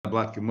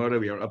Black Gemara.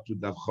 We are up to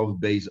Daf Chav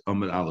Beis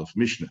Amud Aleph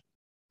Mishnah.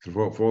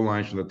 Four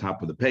lines from the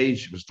top of the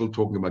page. We're still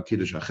talking about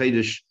Kiddush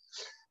HaChedesh,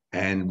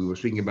 and we were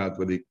speaking about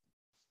whether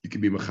you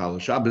can be Mechal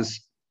Shabbos,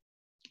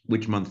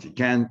 which months you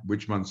can,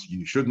 which months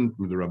you shouldn't,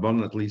 with the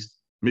Rabbanon at least.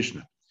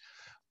 Mishnah.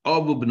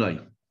 Avu B'nai.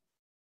 At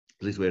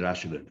least where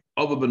Rashi learned.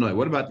 Avu B'nai.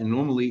 What about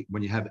normally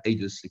when you have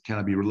Eidos, it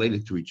cannot be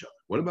related to each other?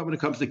 What about when it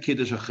comes to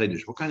Kiddush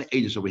HaChedesh? What kind of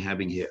Eidos are we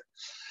having here?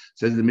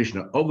 Says the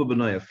Mishnah, Avu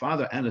B'nai, a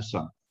father and a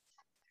son.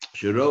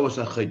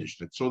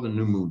 That saw the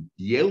new moon.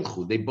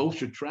 Yelchu, they both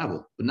should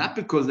travel, but not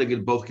because they're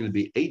both going to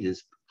be Eidos.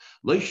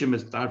 Not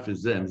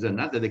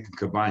that they can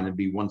combine and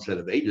be one set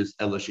of Eidos.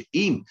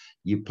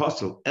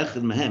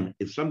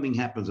 If something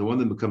happens and one of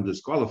them becomes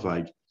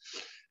disqualified,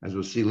 as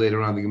we'll see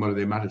later on in the Gemara,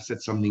 they might have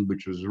said something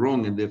which was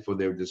wrong and therefore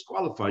they were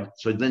disqualified.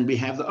 So then we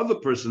have the other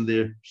person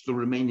there, still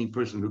remaining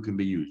person who can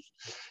be used.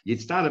 So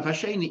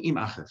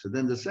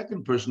then the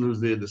second person who's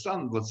there, the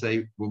son, let's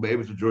say, will be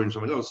able to join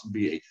someone else and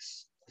be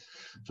Eidos.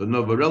 So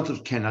no, but relatives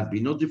cannot be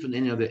no different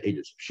than any other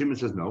Eidos. Shimon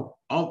says no.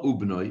 All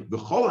Ubnoi, the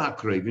Chol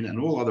HaKravin, and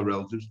all other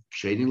relatives,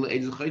 shading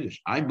le'Eidos HaChedesh.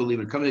 I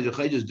believe it coming to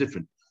HaChedesh is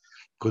different,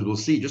 because we'll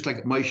see, just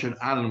like Moshe and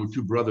Aaron were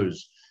two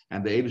brothers,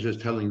 and the Eidos is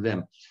telling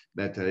them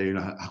that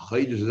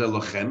HaChedesh is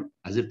Elochem,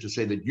 as if to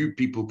say that you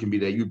people can be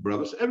there, you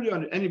brothers.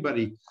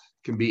 Anybody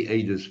can be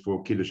Eidos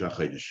for Kiddush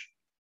HaChedesh.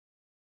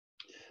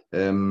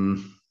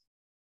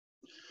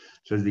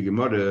 Says the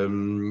Gemara,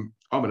 Amar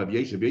Rabbi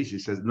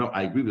Yosef says no.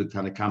 I agree with the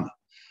Tanna Kama.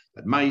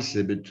 That Maise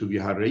ben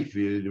Tuvia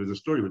Harefi, there was a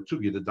story with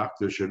Tuvia, the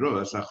doctor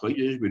Sheroas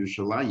HaChodesh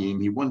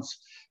b'Yerushalayim.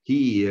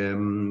 He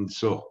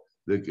saw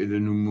the new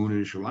moon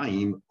in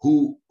Yerushalayim.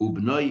 Who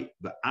ubnoi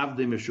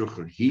ba'avdei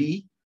meshucher.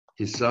 He,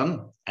 his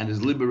son, and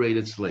his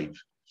liberated slave.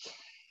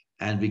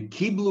 And the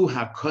Kiblu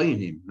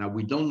HaKoinim. Now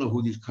we don't know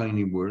who these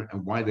Koinim were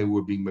and why they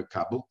were being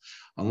makabel,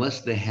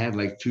 unless they had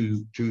like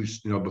two.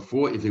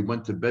 Before, if they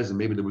went to Bezin,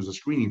 maybe there was a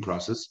screening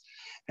process,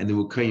 and they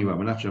were Koinim.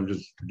 I'm not sure. I'm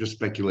just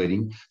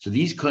speculating. So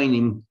these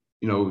Koinim,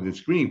 the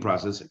screening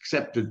process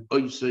accepted they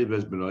believe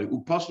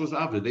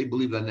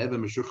that Never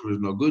Meshucher is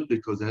no good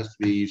because it has to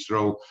be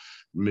Yisrael,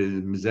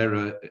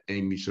 Mizera,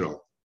 and Yisrael.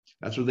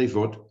 That's what they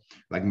thought,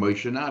 like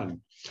Moshe and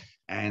Aaron.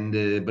 And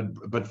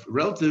but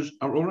relatives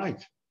are all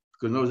right,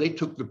 because they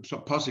took the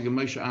pasuk of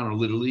Moshe and Aaron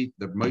literally,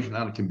 that Moshe and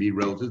Aaron can be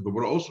relatives. But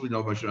what also we know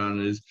about Moshe and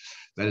Aaron is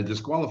that it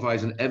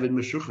disqualifies an Eved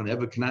Meshucher, an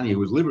Eved Kanani who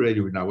was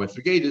liberated with now went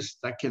for Gedus.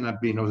 That cannot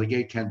be, the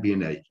gate can't be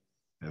an aid.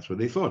 That's what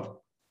they thought.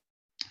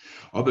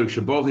 When they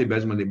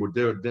were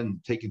there,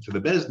 then taken to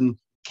the Bezdin,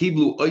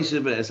 Kiblu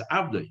Oiseva as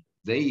Avdei.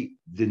 They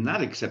did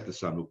not accept the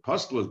son.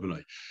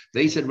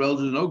 They said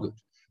relatives are no good.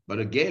 But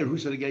a ger, who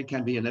said a ger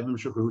can be, an Evan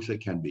Shukra, who said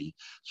can be.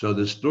 So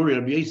the story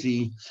of Rabbi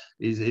Yossi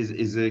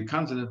is a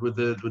consonant with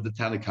the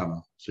Tanna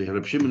Kama. So you have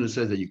Rabbi Shimon who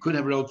says that you could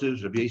have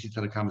relatives. Rabbi Yossi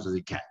Tanna Kama says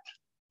he can't.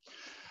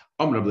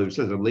 Rabbi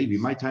says, Levi,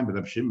 my time with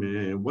Rabbi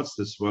Shimon, what's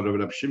this word of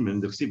Rabbi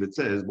Shimon? The Chsiv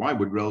says, why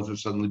would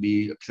relatives suddenly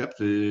be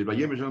accepted? By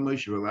Yemesh al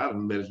Moshe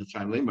Adam, there's no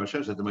time. Lema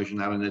Hashem said to Moshe and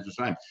Aaron at the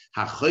time,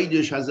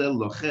 HaChodesh hazel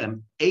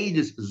lochem,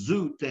 Eidos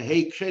zu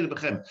tehei ksheir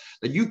b'chem.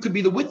 That you could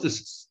be the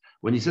witnesses.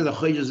 When he said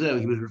HaChodesh hazel,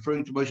 he was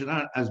referring to Moshe and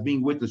Aaron as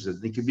being witnesses.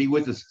 They could be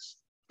witnesses.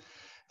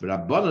 But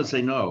Rabbanan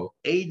say no,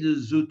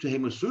 Eidos zu tehei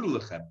masur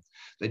lochem.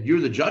 That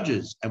you're the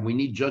judges, and we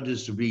need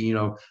judges to be,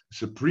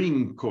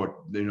 Supreme Court,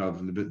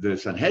 the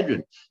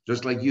Sanhedrin,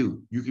 just like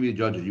you. You can be the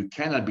judges. You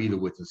cannot be the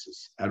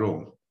witnesses at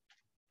all.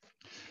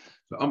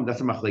 So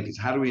that's a machlekes.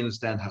 How do we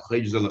understand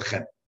HaChodesh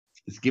Lechem?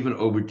 It's given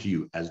over to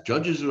you as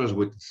judges or as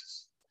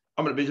witnesses.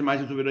 Came along Reb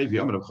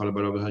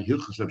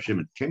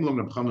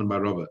Chanan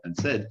bar Rava and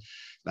said,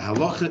 the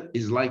halacha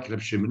is like Reb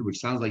Shimon, which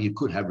sounds like you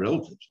could have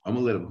relatives.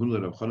 We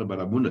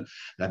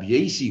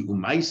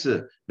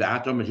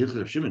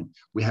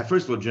have,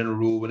 first of all, general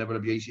rule whenever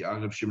Rabbi Yossi,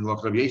 Reb Shimon,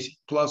 Reb Yossi.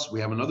 Plus, we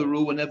have another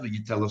rule whenever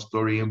you tell a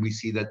story and we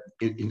see that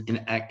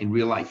in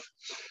real life.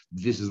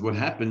 This is what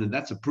happened, and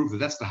that's a proof that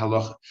that's the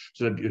halacha.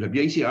 So Rabbi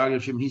Yossi,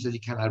 Reb Shimon, he says he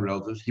can't have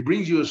relatives. He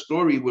brings you a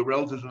story where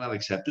relatives are not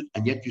accepted,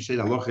 and yet you say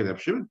the halacha Reb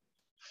Shimon.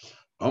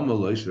 Reb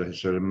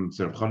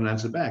Chanan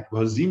answered back,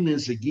 well,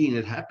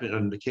 it happened,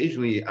 and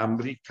occasionally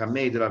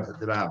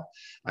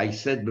I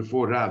said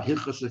before Rav, he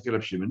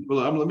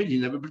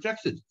never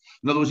protected.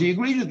 In other words, he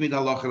agreed with me, the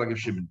halacha like Reb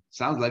Shimon.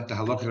 Sounds like the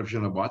halacha Reb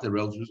Shimon about the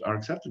relatives are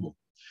acceptable.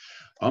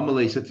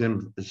 Amalei said to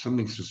him, there's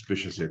something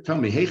suspicious here. Tell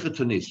me,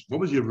 what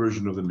was your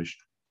version of the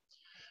Mishnah?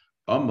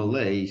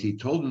 Amalei, he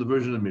told him the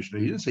version of the Mishnah.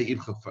 He didn't say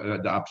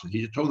the opposite.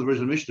 He just told the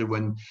version of the Mishnah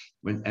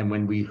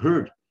when we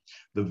heard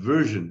the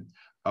version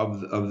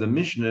of the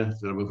Mishnah,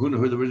 Rabbi Huna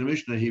heard the version of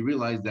Mishnah, he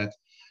realized that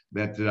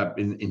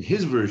in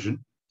his version,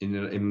 in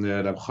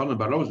Rabbi Chanan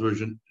bar Rava's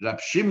version, Rabbi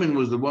Shimon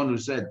was the one who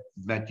said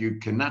that you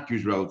cannot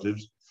use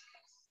relatives,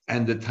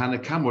 and the Tanna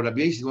Kama, Rabbi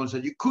Yossi, the one who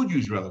said you could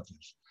use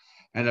relatives,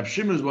 and Rabbi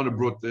Shimon is the one who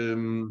brought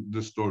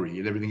the story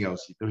and everything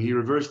else. So he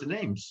reversed the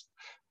names.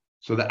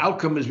 So the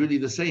outcome is really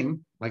the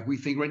same, like we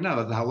think right now,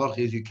 that the halach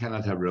is you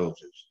cannot have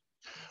relatives.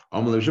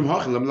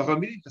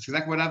 That's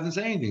exactly what I have to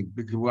say anything.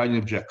 Because why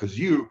didn't object? Because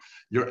your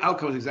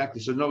outcome is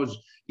exactly so. In other words,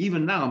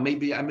 even now,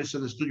 maybe I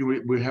misunderstood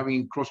you. We're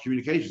having cross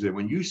communications there.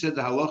 When you said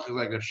the halacha is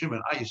like Rav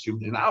Shimon, I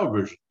assumed in our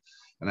version,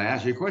 and I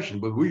asked you a question.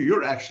 But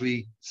you're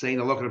actually saying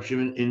the halacha of Rav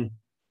Shimon in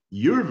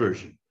your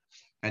version,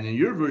 and in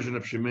your version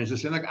of Shimon is the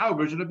same like our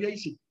version of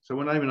Yasi. So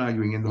we're not even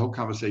arguing, and the whole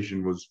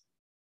conversation was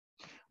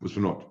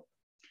for naught.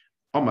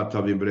 Came along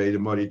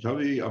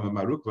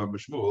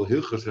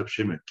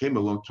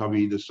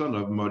Tavi, the son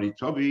of Mari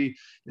Tavi,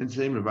 and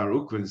same Rav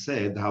Baruch and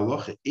said the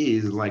halacha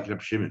is like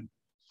Rav Shimon,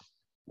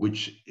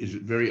 which is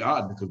very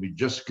odd because we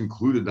just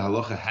concluded the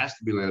halacha has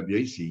to be like Rav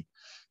Yasi.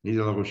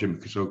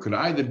 So it could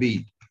either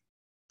be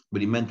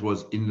what he meant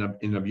was in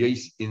Rav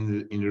Yasi,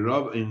 in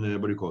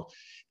what do you call it?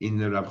 In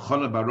the Rav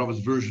Chana bar Rav's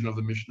version of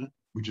the Mishnah,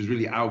 which is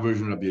really our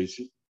version of Rav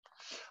Yasi.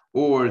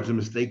 Or it's a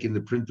mistake in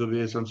the print of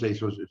it. Some say it's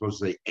supposed to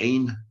say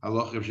Ein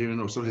Halacha Rav Shimon,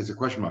 or some say it's a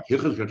question mark.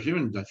 Hilchos Rav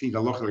Shimon, I think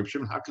Halacha Rav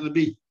Shimon. How can it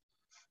be?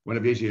 When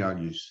Rav Yasi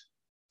argues,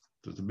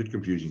 so it's a bit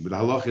confusing. But the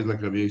Halacha is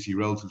like Rav Yasi,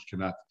 relatives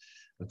cannot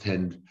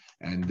attend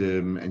and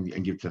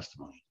give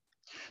testimony.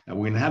 Now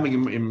we're having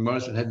in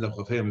Maras and Hedna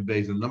Chofeim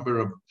Beis a number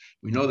of.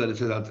 We know that it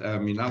says that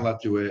you're not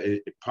allowed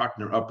to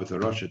partner up with a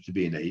Rasha to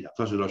be an aid,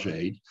 plus a Rasha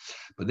aid.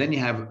 But then you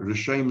have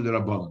Rishonim the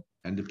Rabbanon.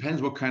 And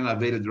depends what kind of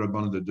Aveda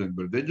Rabbanan they're doing.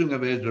 But if they're doing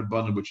Aveda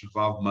Rabbanan which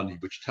involve money,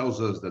 which tells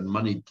us that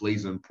money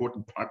plays an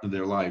important part in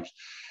their lives,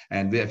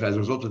 and if as a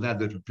result of that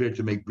they're prepared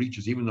to make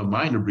breaches, even though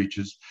minor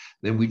breaches,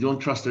 then we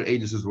don't trust their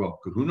aiders as well.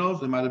 Because who knows,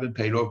 they might have been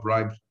paid off,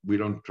 bribed. We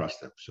don't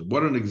trust them. So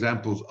what are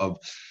examples of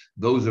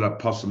those that are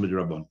Pasal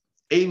Midrabban?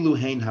 Elu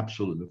Hein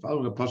Hapsulim. The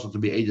following apostle to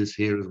be aiders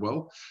here as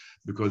well,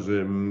 because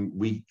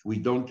we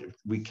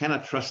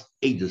cannot trust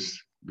aiders.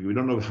 We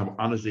don't know how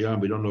honest they are,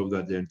 and we don't know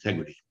that their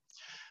integrity.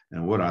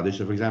 And what are they?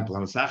 So, for example,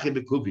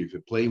 if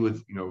you play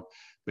with,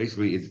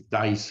 basically it's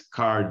dice,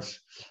 cards,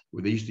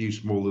 where they used to use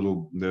small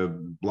little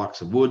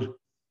blocks of wood.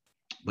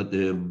 But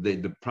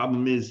the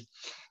problem is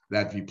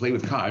that if you play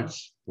with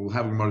cards, we'll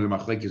have more of the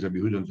machlekes of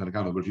Yehuda and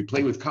Tanakama. But if you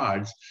play with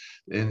cards,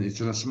 then it's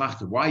an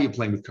asmachta. Why are you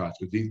playing with cards?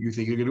 Because you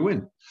think you're going to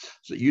win.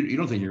 So you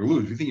don't think you're going to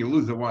lose. If you think you're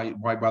going to lose, then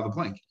why bother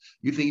playing?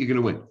 You think you're going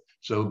to win.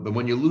 So, but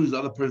when you lose, the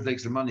other person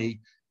takes the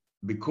money.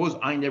 Because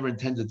I never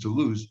intended to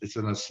lose, it's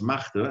an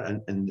asmachta,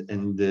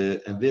 and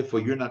therefore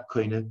you're not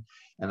koine,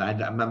 and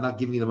I'm not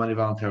giving you the money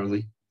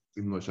voluntarily,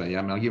 even though I say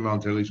I'm not giving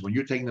voluntarily. So when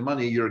you're taking the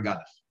money, you're a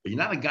ganef. But you're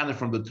not a ganef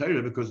from the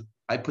Torah because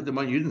I put the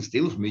money. You didn't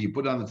steal it from me. You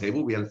put it on the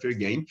table. We had a fair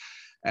game,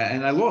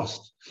 and I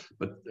lost.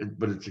 But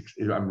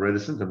I'm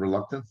reticent. I'm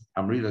reluctant.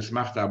 I'm reading a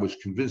asmachta. I was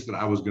convinced that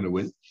I was going to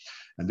win,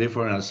 and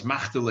therefore an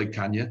asmachta like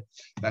kanya.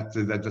 That's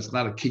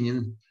not a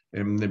kinyan.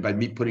 By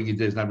me putting it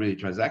there, it's not really a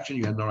transaction.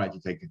 You have no right to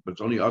take it, but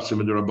it's only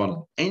awesome in the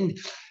Rabbanon. And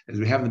as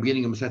we have in the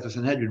beginning of Masechta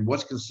Sanhedrin,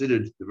 what's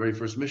considered the very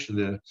first mission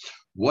there?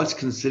 What's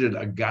considered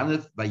a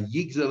ganef by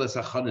yigzel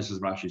esachanis, as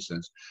Rashi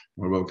says,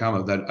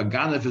 that a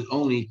ganef is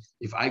only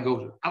if I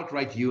go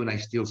outright to you and I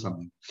steal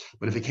something.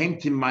 But if it came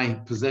to my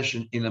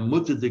possession in a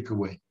mutadik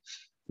way,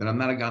 then I'm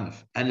not a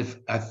ganef. And if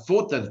I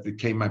thought that it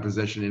became my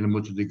possession in a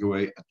mutadik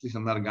way, at least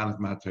I'm not a ganef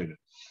mahatayra,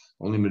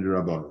 only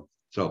midrabanan.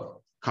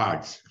 So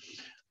cards.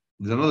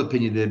 There's another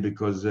opinion there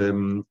because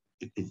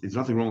it's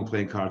nothing wrong with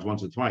playing cards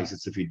once or twice.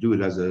 It's if you do it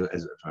as a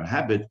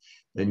habit,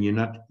 then you're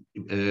not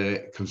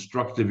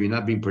constructive, you're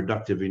not being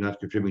productive, you're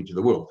not contributing to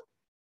the world.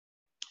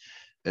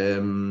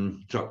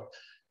 So,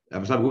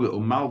 but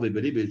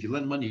if you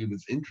lend money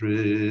with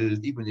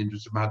interest, even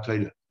interest of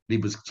Mahatayra,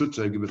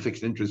 give a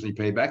fixed interest and you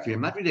pay it back to me.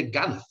 I'm not really a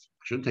ganef.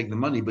 I shouldn't take the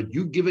money, but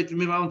you give it to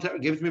me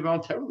voluntarily. Give it to me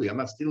voluntarily. I'm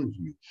not stealing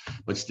from you,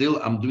 but still,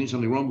 I'm doing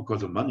something wrong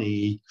because of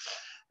money.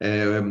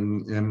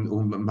 People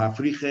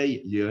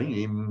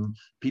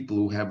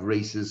who have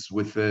races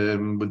with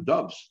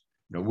doves,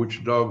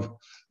 which dove,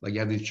 like you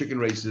have these chicken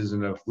races,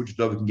 and which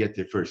dove can get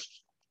there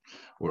first.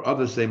 Or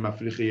others say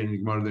mafriche and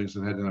Gemara means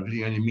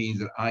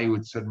that I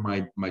would set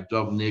my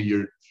dove near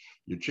your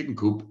chicken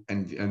coop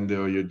and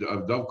your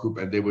dove coop,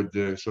 and they would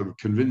sort of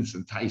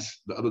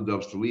entice the other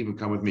doves to leave and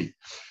come with me.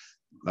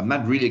 I'm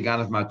not really a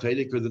ganef matayde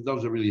because the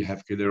doves are really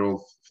hefker; they're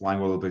all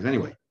flying all over the place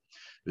anyway.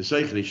 The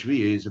Seichel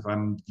Shvi is if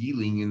I'm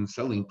dealing and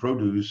selling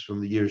produce from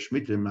the year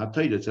Shmitim,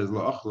 Hatayda it says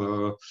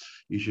La'achla,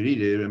 you should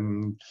eat it,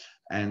 and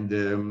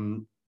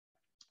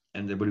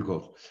what do you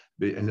call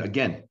it? And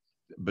again,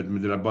 but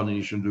with the Rabbanan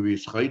you shouldn't do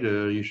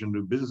Yischaida, you shouldn't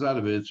do business out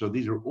of it. So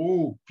these are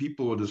all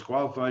people who are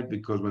disqualified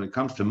because when it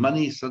comes to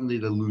money, suddenly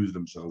they lose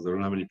themselves. They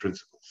don't have any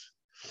principles.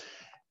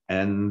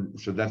 And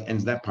so that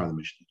ends that part of the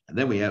Mishnah. And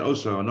then we had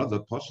also another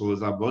apostle as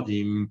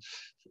Abodim,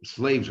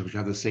 slaves which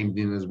have the same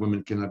din as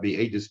women cannot be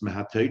aidis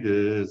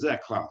mehatayda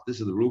zeklal. This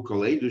is the rule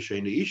called aidis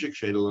sheina ishik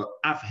shedel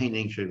af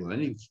heining shedel.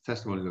 Any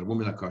testimony that a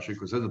woman are kosher,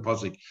 because says the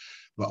pasuk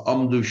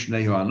va'amdu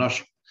shneihu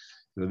anashim.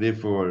 So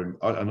therefore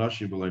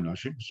anashim below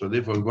anashim. So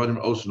therefore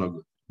Godim also not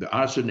good. There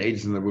are certain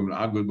aidis in the women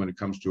are good when it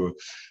comes to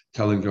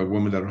telling a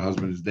woman that her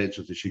husband is dead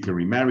so that she can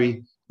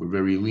remarry. We're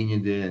very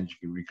lenient there, and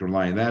we can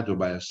rely on that. Or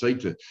by a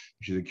saita,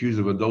 she's accused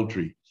of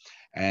adultery.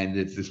 And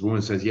if this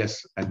woman says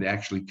yes, and they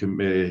actually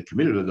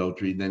committed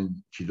adultery,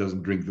 then she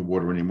doesn't drink the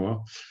water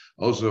anymore.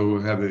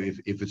 Also, if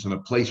it's in a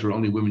place where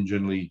only women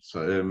generally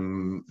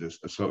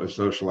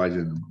socialize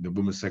in the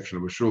women's section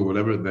of a shul,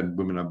 whatever, then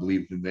women are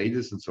believed in the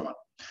Aedis and so on.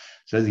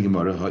 Says the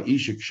Gemara,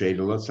 ha'ishik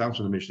shedel, that sounds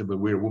from the Mishnah, but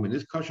where a woman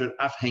is kosher,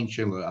 af heng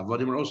shela,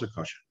 avodim are also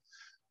kosher.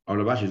 Or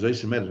Rabashi is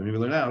also mad. We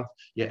learn out,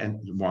 yeah, and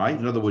why?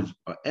 In other words,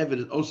 Evid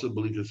is also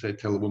believed to say,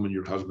 tell a woman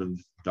your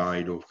husband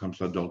died or comes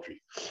to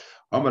adultery.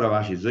 Amar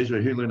Rabashi is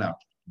here learn out.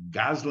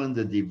 Gazlan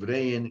the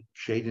divrein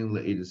shedin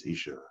le'edis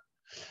isha.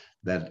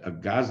 That a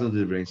gazlan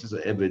the divrein, since the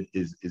Evid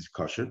is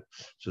kosher,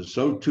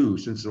 so too,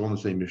 since they're all in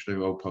the same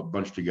Mishnah, all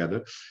bunched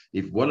together,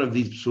 if one of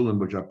these psulim,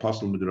 which are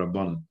apostle with the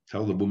Rabban,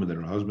 tell the woman that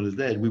her husband is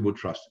dead, we will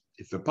trust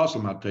it. If the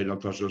apostle not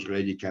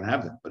you can't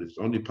have them, but if it's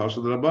only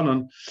apostle the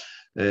Rabbanon,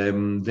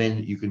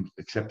 then you can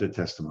accept their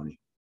testimony.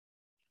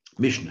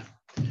 Mishnah.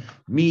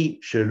 Mi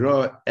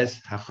shera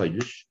es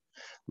hachodesh.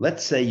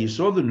 Let's say you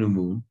saw the new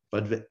moon,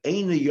 but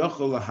ve'eina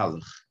yochol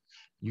lahalach.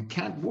 You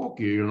can't walk.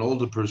 You're an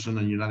older person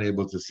and you're not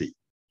able to see,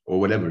 or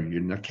whatever.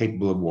 You're not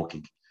capable of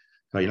walking.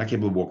 So you're not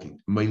capable of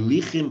walking.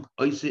 Meilichim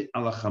oise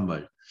ala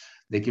chamar.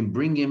 They can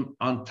bring him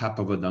on top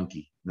of a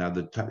donkey. Now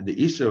the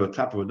isser on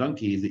top of a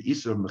donkey is the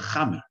isser of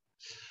mechamer,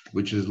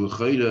 which is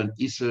l'chayda and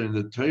Isa in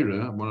the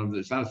Torah.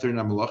 It's not a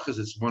Torah malachas.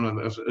 It's one of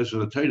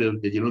the Torah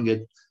that you don't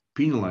get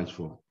penalized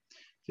for.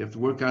 You have to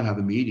work out how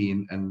the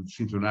median and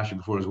seems to Rashi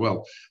before as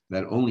well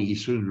that only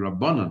Isa and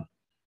Rabbanan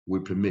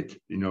would permit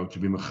to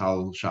be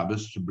machal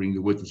Shabbos, to bring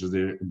the witnesses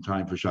there in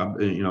time for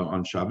Shabbos,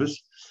 on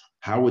Shabbos.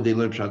 How would they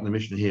learn Pshat in the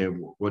Mishnah here?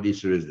 What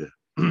Isa is there?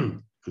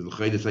 Because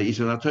l'chayda say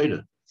Isa not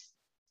Torah.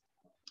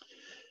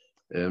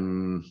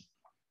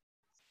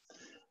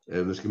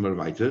 Let's get more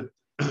weiter.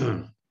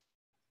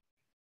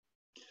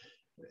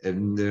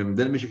 And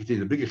then we should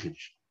continue the bigger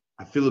chiddush.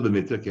 I feel a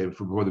bit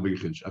before the bigger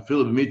chiddush. I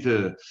feel a bit.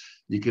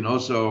 You can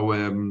also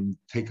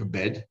take a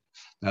bed.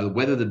 Now,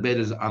 whether the bed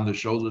is on the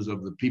shoulders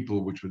of the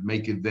people, which would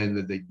make it then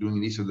that they're doing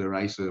an isa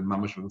deraisa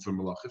mamash from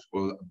malachis,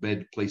 or a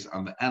bed placed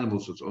on the animal,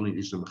 so it's only an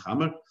isa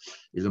mechamer,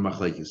 is a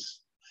machlekes.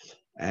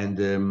 And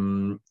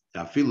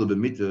I feel a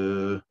bit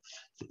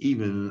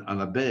even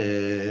on a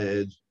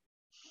bed.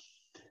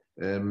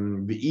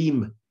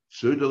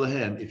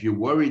 If you're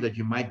worried that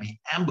you might be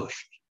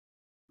ambushed.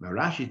 Now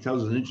Rashi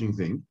tells us an interesting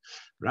thing.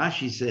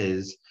 Rashi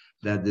says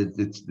that the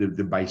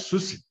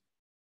Baisusim,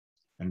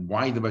 and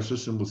why the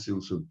Baisusim was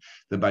still soon.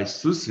 The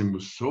Baisusim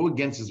was so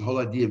against this whole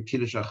idea of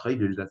Kiddush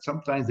HaChaydish that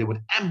sometimes they would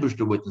ambush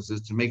the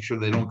witnesses to make sure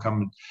they don't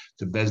come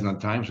to Bezdin on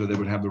time, so they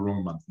would have the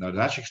wrong month. Now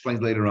Rashi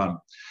explains later on,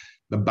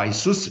 the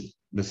Baisusim,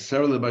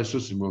 necessarily the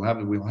Baisusim, we'll have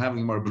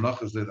more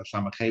Benachas that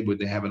Samachayb,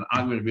 they have an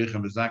argument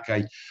with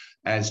Zakai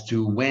as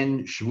to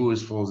when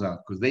Shavuos falls out,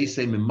 because they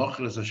say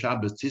Mimochras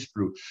Shabbos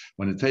Tispru.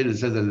 When the Torah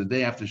says that the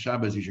day after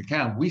Shabbos you should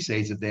count, we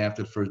say it's the day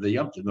after the first day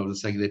Yom Tov. No, the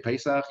second day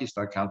Pesach, you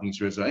start counting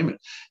Yisrael Zayim.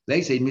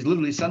 They say it means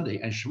literally Sunday,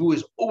 and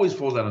Shavuos always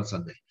falls out on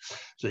Sunday.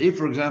 So if,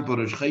 for example,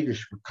 Rosh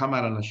Chodesh would come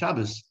out on a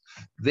Shabbos,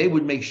 they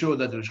would make sure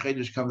that the Rosh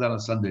Chodesh comes out on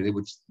Sunday. They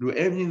would do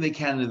everything they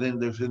can and then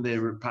within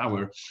their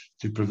power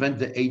to prevent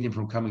the Eidim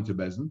from coming to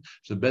Bezdin.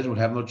 So Bezdin would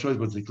have no choice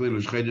but to declare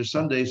Rosh Chodesh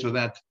Sunday, so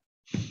that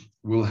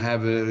we'll have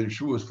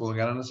Shavuos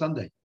falling out on a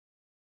Sunday.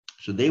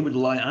 So they would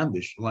lie in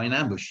ambush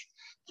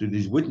to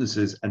these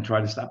witnesses and try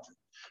to stop them.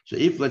 So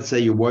if, let's say,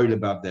 you're worried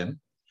about them,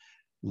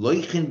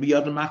 you can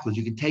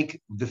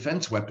take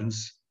defense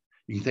weapons,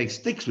 you can take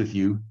sticks with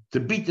you to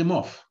beat them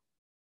off.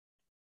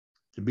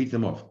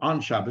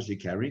 On Shabbos you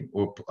carry,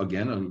 or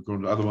again,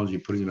 according to other ones,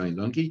 you're putting it on your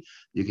donkey,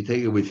 you can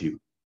take it with you.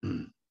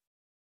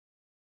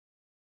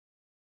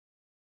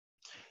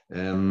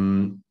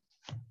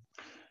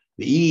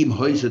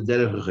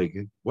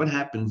 What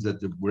happens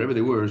that wherever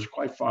they were is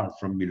quite far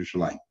from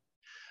Yerushalayim?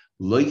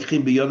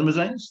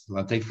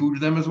 I'll take food to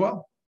them as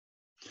well.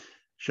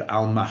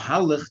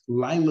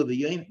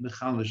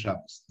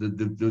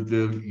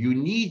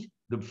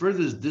 The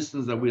furthest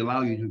distance that we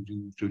allow you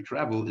to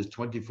travel is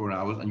 24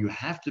 hours, and you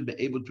have to be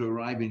able to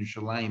arrive in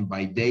Yerushalayim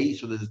by day,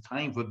 so there's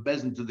time for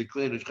Bezdin to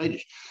declare the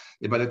Chodesh.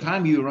 By the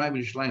time you arrive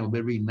in Yerushalayim, it'll be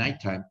already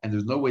nighttime, and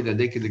there's no way that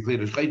they can declare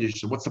the Chodesh.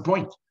 So what's the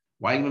point?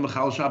 Why even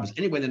Mechal Shabbos?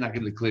 Anyway, they're not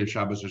going to declare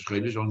Shabbos or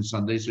Chodesh only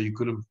Sunday, so you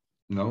could have,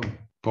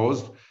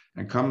 paused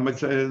and come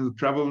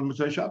travel on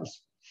Mitzvah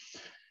Shabbos.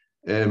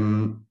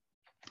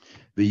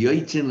 The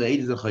Yotzin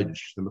le'edus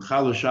HaChodesh, the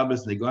Mechal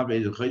Shabbos, they go after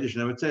Eidus HaChodesh.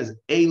 Now it says,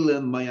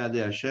 Eilem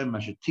Mayadei Hashem,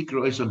 Masher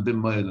Tikro Oisam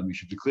Bim Moedim. You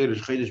should declare the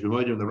Chodesh Bim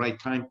Moedim at the right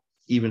time,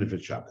 even if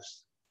it's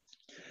Shabbos.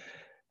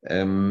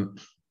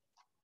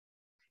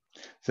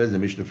 Says the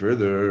Mishnah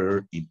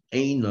further, in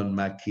Einon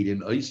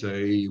Makidin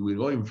Oisai, we're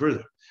going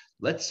further.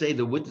 Let's say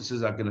the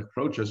witnesses are going to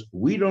approach us.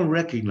 We don't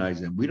recognize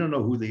them. We don't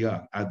know who they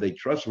are. Are they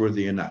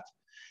trustworthy or not?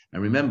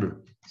 And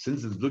remember,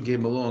 since the book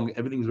came along,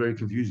 everything's very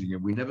confusing,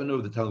 and we never know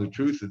if they're telling the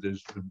truth, that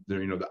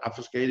they're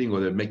obfuscating, or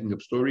they're making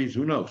up stories.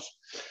 Who knows?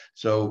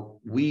 So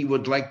we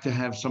would like to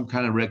have some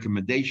kind of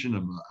recommendation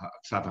of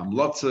Ksaf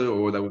Hamlotza,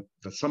 or that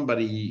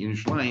somebody in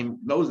Yerushalayim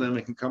knows them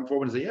and can come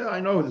forward and say, "Yeah, I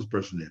know this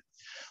person is."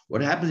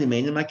 What happens in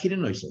Maine?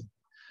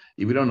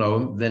 If we don't know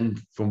him, then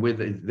from where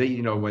they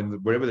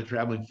wherever they're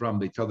traveling from,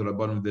 they tell the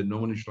Rabbanim that no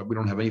one is, we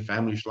don't have any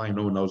family shleim,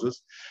 no one knows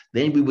us.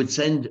 Then we would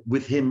send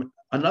with him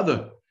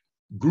another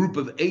group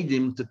of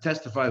Eidim to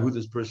testify who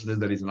this person is,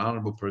 that he's an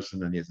honorable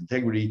person and he has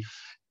integrity.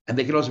 And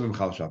they can also be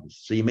Mechal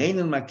Shabbos. So Yemein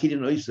and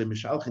Makirin Oisei,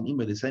 Mishalchen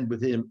Ima, they send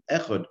with him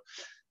Echad.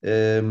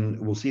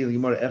 We'll see in the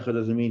Gemara, Echad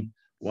doesn't mean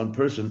one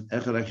person.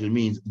 Echad actually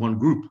means one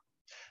group.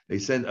 They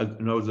send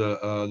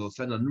they'll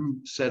send a new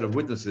set of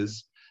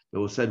witnesses. They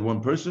will send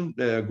one person,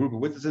 a group of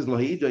witnesses,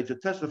 to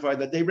testify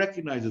that they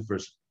recognize this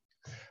person.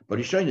 But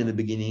he's showing in the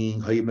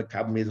beginning, in the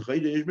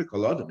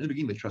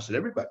beginning they trusted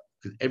everybody,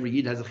 because every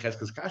Yid has a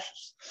cheskes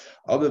kashas.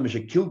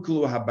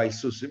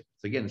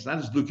 So again, it's not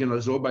just looking,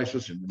 it's all by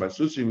susim. By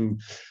susim,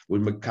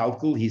 with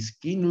mekalkul, he's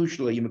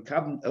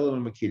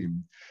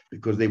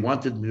because they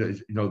wanted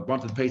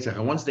Pesach,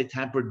 and once they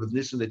tampered with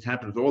Nisan, they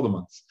tampered with all the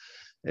months,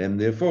 and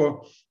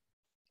therefore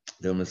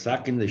they're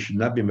masakin. They should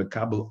not be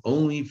makabel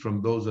only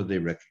from those that they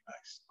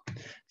recognize.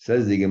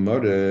 Says the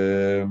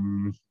Gemara.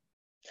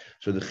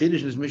 So the chiddush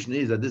in this mission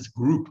is that this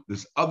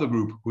other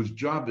group, whose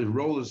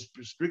role is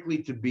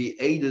strictly to be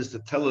aiders to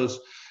tell us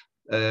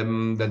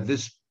that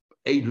this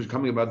aid who's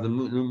coming about the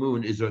new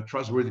moon is a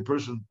trustworthy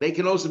person, they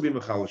can also be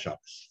Mechal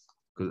Shabbos.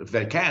 Because if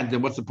they can't,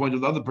 then what's the point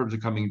of the other person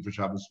coming in for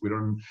Shabbos? We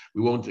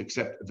won't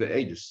accept the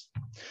aiders.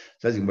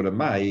 Says the Gemara,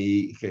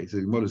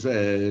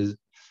 says,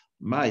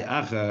 my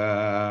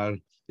achar.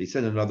 They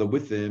send another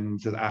with him.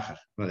 Says achar,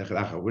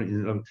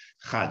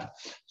 chad.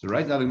 So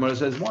right now the Gemara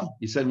says one.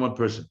 He sent one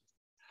person.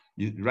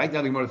 Right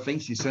now the Gemara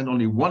thinks he sent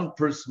only one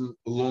person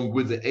along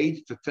with the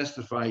aid to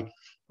testify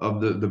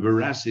of the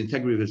veracity,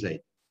 integrity of his aid.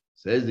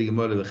 Says the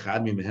Gemara, the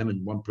chad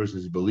and one person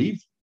is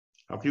believed.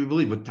 How can we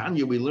believe? But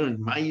Tanya, we learned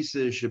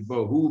Ma'isa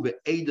Shabohu the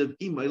aid of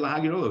Ima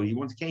Ilahagirolo. He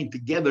once came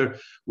together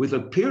with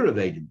a peer of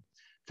Adim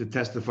to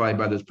testify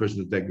by this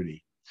person's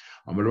integrity.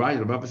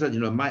 Rabbi said,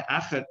 my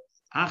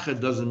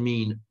achad doesn't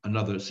mean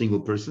another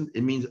single person.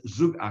 It means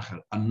zug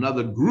achad,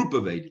 another group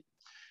of Adim.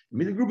 It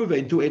means a group of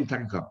Adim, two Adim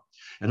can come.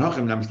 And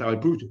Hachem Namstar I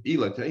proved to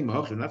Eli to him,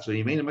 Hachem, that's what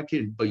he made him a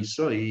kid. But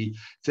so he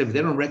said, if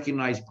they don't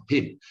recognize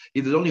him,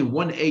 if there's only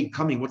one aid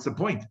coming, what's the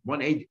point?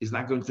 One aid is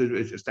not going to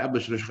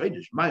establish the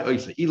Shchedish. My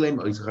Oisa, Elam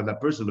Oisa,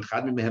 that person, the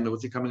Chadmi Mehem,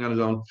 what's he coming on his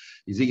own?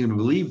 Is he going to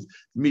believe?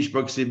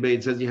 Mishpach Simbe,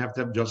 it says you have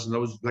to have just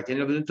knows like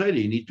any other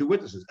Nitali. You need two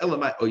witnesses.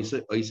 Elamai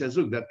Oisa, Oisa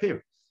Zug, that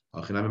pair.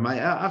 Hachem my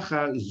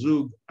Acha,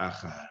 Zug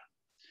Achar.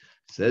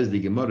 Says the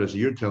Gemara, so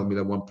you're telling me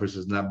that one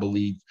person is not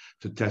believed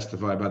to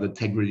testify about the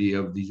integrity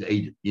of these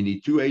eidim. You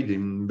need two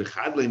eidim.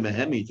 B'chadlei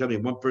mehemi, tell me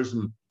one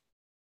person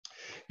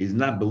is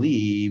not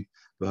believed.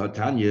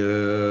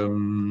 B'hatanya,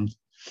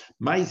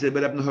 Ma'aseh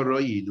but Abna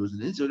Haroi, there was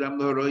an incident of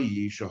Abna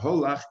Haroi,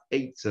 Shaholach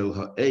Eitzel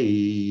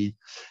Ha'eid.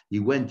 He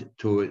went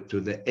to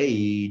the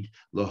aid,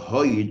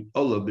 Lahoid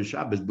Ola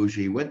B'Shabbos Busha.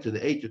 He went to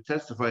the aid to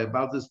testify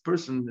about this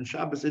person in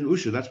Shabbos in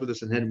Usha. That's where the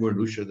Sanhedrin were in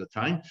Usha at the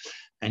time.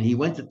 And he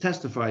went to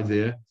testify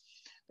there.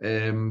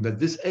 That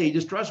this aid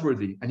is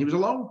trustworthy, and he was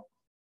alone.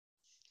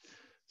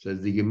 Says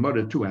the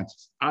Gemara, two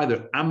answers.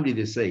 Either Amri,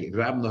 they say,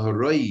 Rab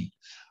Naharoi,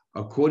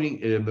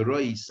 according to the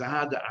Roi,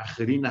 Sahada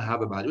Acharina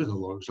Hababad. It was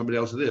alone, somebody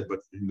else there,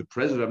 but in the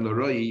presence of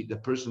Naharoi, the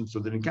person so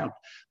didn't count.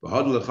 The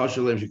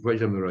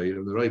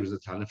Roi was the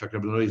talent. In fact,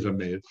 Naharoi is a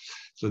mayor.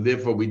 So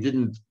therefore, we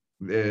didn't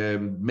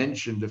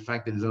mention the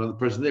fact that there's another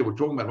person there. We're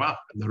talking about wow,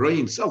 Naharoi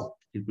himself.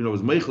 His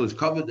Meichel is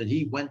covered, and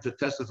he went to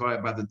testify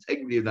about the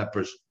integrity of that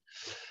person.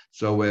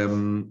 So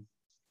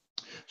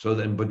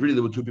then, but really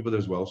there were two people there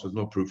as well, so there's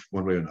no proof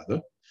one way or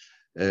another.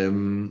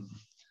 And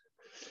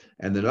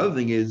the other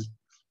thing is,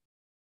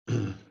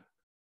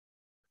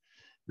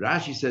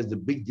 Rashi says the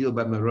big deal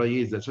about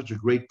Maroi is that such a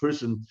great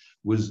person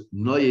was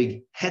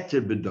noyeg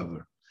heter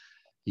bedover.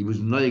 He was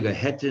noyeg a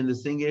heter in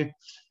this thing here,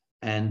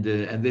 and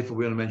therefore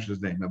we don't mention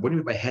his name. Now, what do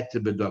you mean by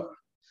heter bedover?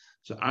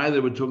 So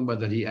either we're talking about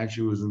that he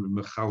actually was in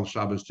Mechal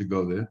Shabbos to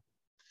go there,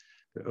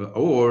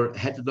 or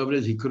heter bedover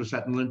is he could have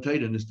sat and learned Torah,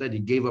 and instead he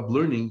gave up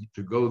learning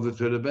to go to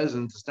the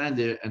Bezin to stand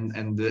there and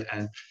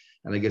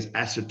I guess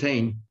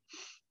ascertain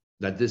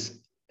that this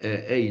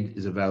aid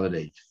is a valid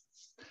aid.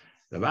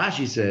 Rav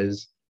Ashi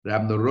says,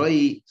 Rab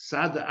Noroi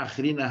Sada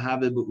Achrina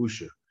Habe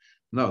Be'usha.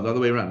 No, the other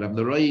way around. Rab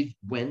Noroi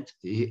went,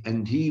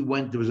 he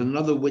went, there was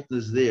another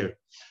witness there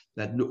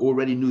that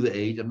already knew the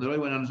aid. Rab Noroi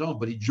went on his own,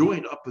 but he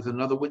joined up with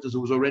another witness who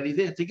was already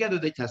there. Together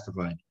they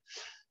testified.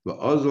 But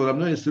also Rab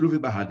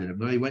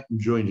Noroi went and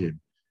joined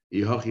him.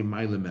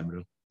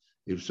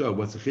 If so,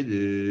 what's the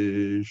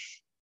chiddush?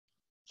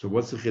 So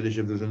what's the chiddush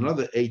if there's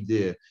another aid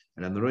there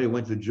and Rab Noroi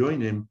went to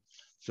join him?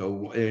 So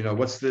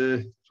what's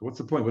the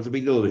point? What's the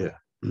big deal over here?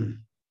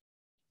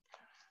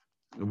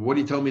 What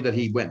do you tell me that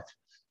he went?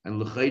 And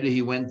l'chayda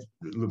he went,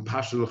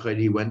 Pasha l'chayda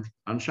he went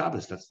on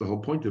Shabbos. That's the whole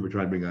point that we're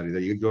trying to bring out here,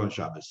 that you go on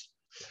Shabbos.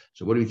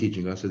 So what are we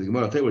teaching us? So the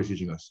Gemara, I'll tell you what he's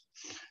teaching us.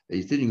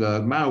 He's teaching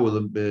us,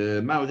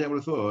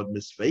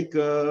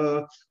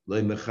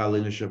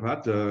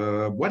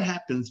 what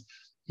happens?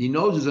 He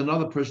knows there's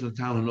another person in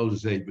town who knows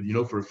his age, but you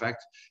know for a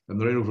fact,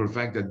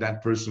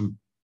 that person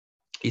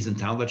is in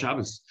town that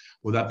Shabbos,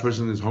 or that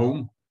person is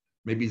home,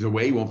 maybe he's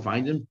away, you won't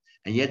find him.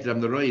 and yet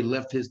Ramnaroi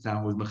left his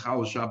town, was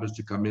Mechal Shabbos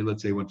to come in,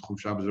 let's say when Chum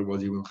Shabbos it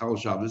was, even Mechal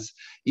Shabbos,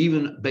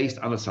 even based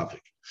on a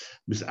suffix.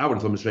 Miss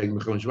Howard told Mr.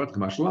 Mechal Shabbat,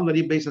 Kamashalam, that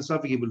he based on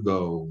suffix, he would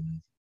go.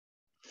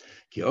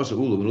 He also,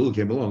 when Ula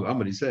came along,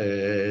 Amar,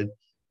 said,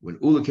 when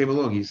Ula came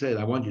along, he said,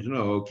 I want you to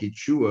know,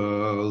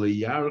 Kichua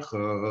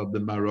liyarcha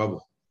b'marava,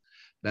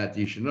 that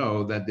you should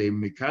know that they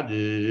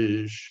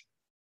Mekadesh,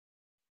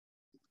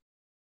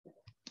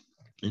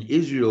 in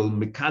Israel,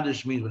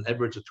 Mekadesh means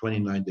whenever it's a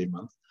 29-day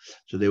month.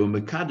 So they were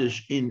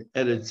Mekadesh in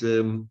Eretz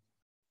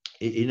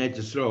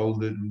Yisrael,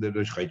 the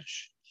Rosh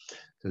Chodesh.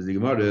 Says the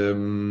Gemara,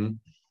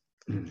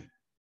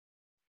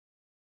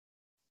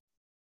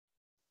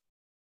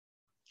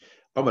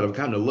 of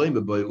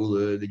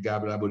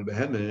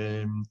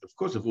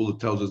course, if Ula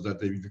tells us that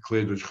they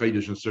declared Rosh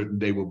Chodesh on a certain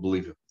day, we'll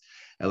believe him.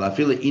 Even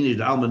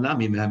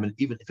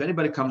if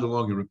anybody comes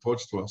along and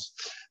reports to us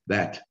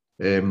that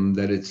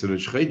it's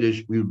Rosh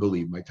Chodesh, we will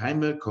believe. My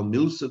timer,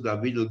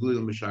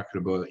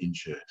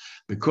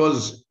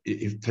 because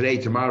if today,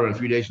 tomorrow, and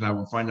 3 days from now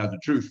we'll find out the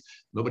truth,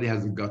 nobody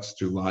has the guts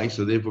to lie.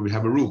 So therefore, we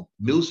have a rule.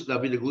 Milsa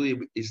David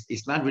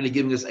is not really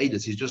giving us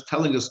edus. He's just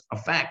telling us a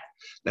fact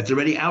that's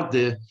already out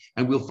there,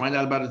 and we'll find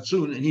out about it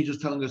soon. And he's just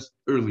telling us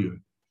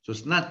earlier. So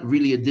it's not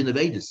really a din of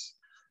edus,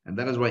 and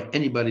that is why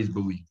anybody's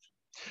believed.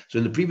 So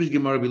in the previous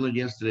Gemara we learned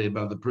yesterday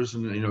about the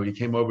person, he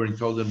came over and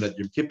told them that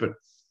Yom Kippur,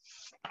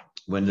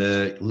 when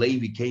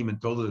Levi came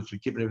and told us to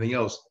keep and everything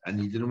else, and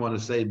he didn't want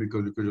to say it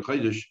because of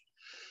Chodesh,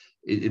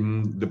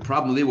 the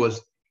problem there was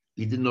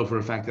he didn't know for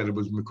a fact that it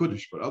was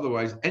Mekudesh, but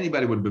otherwise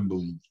anybody would have been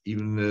believed,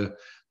 even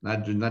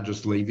not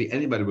just Levi,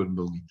 anybody would have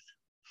been believed.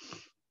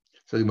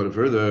 So about it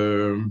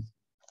further.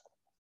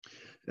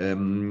 We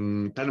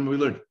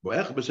learned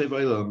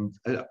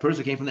a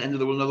person came from the end of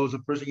the world. In other words, a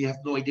person you have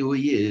no idea who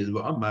he is.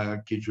 Now,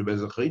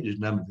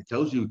 if it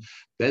tells you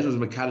Bez was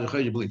Mekadesh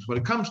Chodesh, believes. When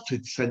it comes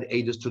to send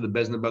Eidos to the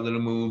Bezna Bala the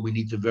moon, we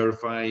need to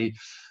verify,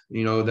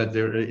 that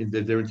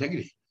their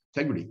integrity.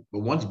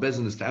 But once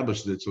Bezin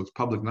established it, so it's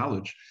public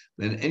knowledge,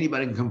 then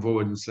anybody can come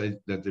forward and say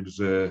that it was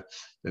that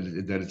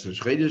it's a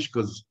Chodesh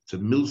because it's a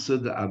Milsa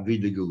de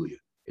Avida Gulia.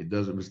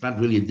 It's not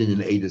really a din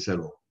in Eidos at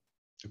all,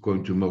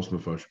 according to most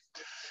Mefarshim.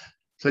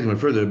 Second one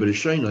further, but it's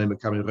showing them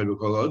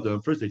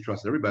first they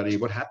trust everybody.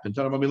 What happened?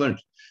 Tell them what we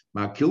learned.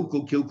 What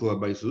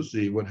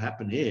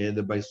happened here?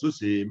 The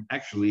Baisusi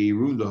actually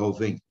ruined the whole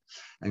thing.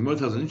 And Gemara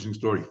tells an interesting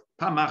story.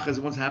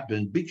 Once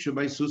happened, Bikshu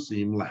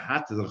Baisusim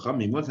Lahat the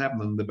Chamim. What's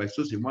happened? The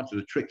Baisusim wanted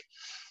to trick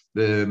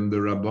the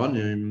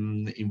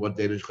Rabbanim in what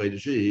day the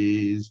Chodesh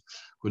is.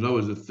 Because it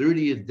was the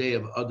 30th day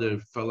of Adar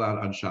fell out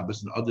on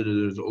Shabbos, and Adar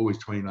there's always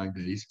 29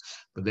 days.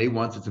 But they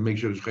wanted to make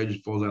sure the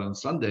Chodesh falls out on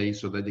Sunday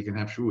so that they can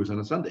have Shavuos on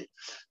a Sunday.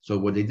 So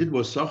what they did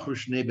was Sachar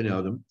Shnei Bnei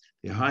Adam.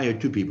 They hired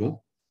two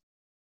people.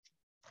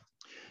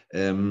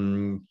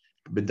 Bedala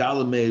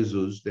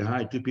Mezuz. They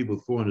hired two people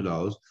with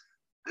 $400.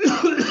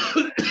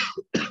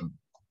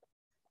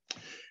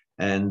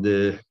 And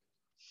they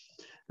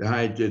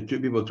hired two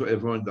people for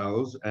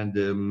 $400,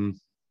 and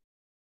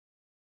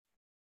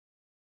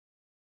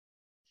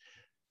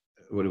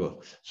what it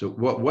was. So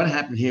what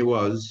happened here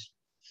was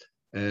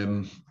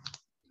the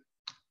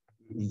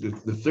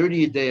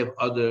 30th day of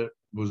Adar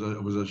was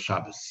a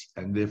Shabbos,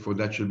 and therefore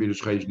that should be the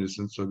Chodesh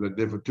Nisan. So that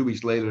therefore 2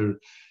 weeks later,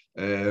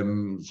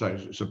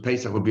 so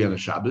Pesach will be on a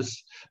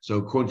Shabbos. So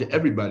according to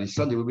everybody,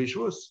 Sunday will be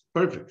Shavuos.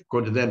 Perfect.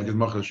 According to them, because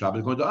Machal Shabbos.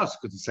 According to us,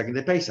 because it's the second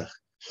day Pesach.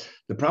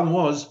 The problem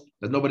was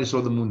that nobody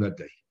saw the moon that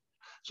day.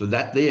 So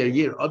that day, a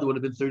year, Adar would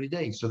have been 30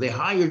 days. So they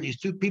hired these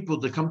two people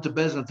to come to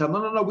Bez and tell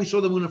them, no, we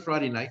saw the moon on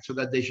Friday night, so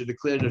that they should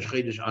declare the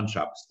Chodesh on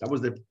Shabbos. That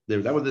was their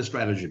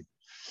strategy.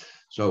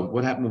 So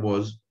what happened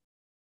was,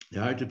 they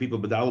hired two people,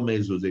 Badal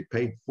Mezuz, they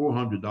paid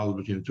 $400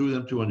 between the two of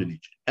them, 200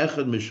 each.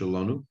 Echad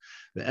Mishalanu,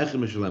 the Echad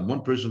Mishalam,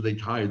 one person they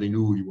hired, they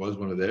knew who he was,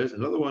 one of theirs.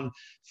 Another one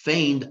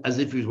feigned as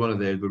if he was one of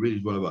theirs, but really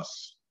he's one of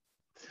us.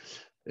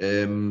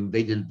 They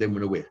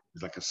went away.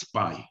 It's like a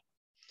spy.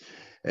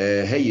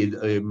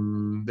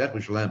 That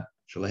was Shalem.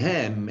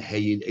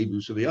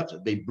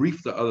 They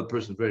briefed the other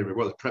person very, very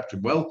well. They prepped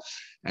him well,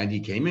 and he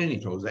came in. He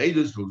told his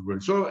Eidos, told where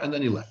and so, and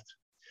then he left.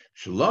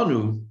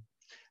 Shalanu,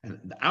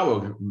 and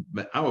our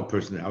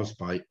person, our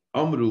spy,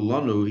 Amru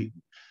Lanu,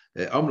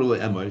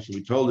 so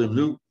we told him,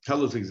 "No,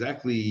 tell us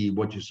exactly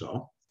what you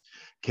saw."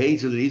 Kay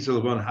to the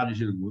Yisrael, how did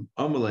you see the moon?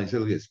 Amalai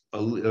said this: I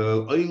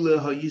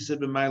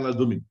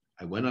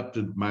went up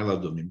to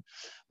Mailadumim,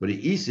 but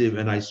Isiv,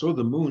 and I saw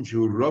the moon. She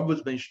was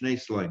Robbers ben Shnei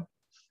Slime.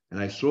 And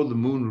I saw the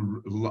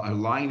moon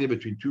lying there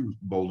between two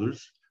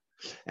boulders.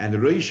 And the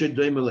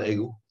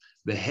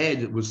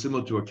head was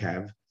similar to a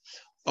calf.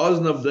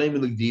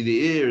 The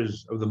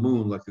ears of the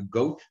moon like a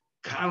goat.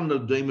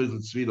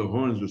 The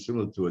horns were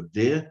similar to a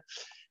deer.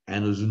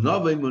 And its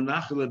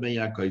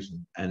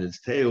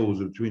tail was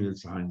between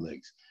its hind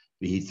legs.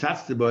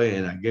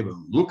 And I gave a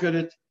look at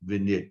it.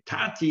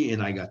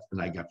 And I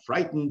got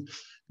frightened.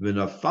 And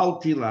I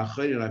fell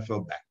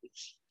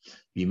backwards.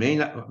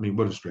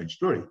 What a strange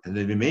story. And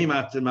then if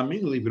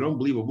you don't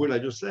believe a word I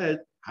just said,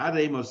 I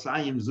want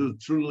you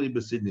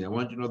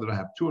to know that I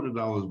have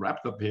 $200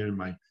 wrapped up here in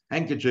my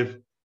handkerchief,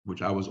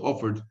 which I was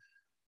offered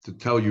to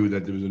tell you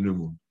that there was a new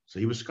moon. So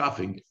he was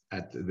scoffing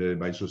at the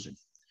Baisusim.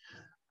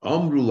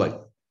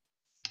 Amrulai.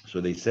 So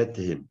they said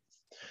to him,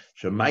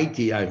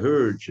 Shamaiti, I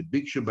heard,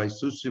 Shabiksha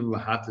Baisusim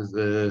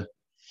Lahatas.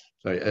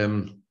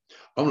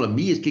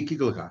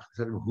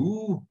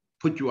 Who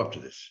put you up to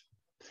this?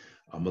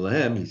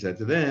 He said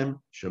to them,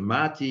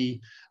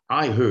 Shamati,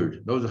 I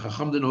heard. No, the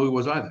Chacham didn't know who he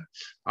was either.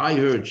 I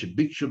heard,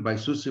 Shabiksha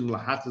Baisusim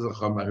Lahatas.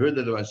 I heard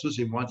that the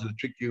Baisusim wanted to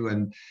trick you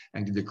and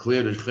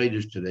declare the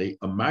Chedesh today.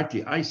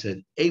 Amarti, I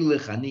said,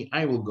 Eilechani,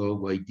 I will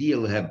go,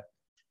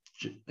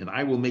 and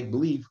I will make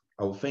believe,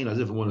 I will feign as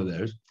if I'm one of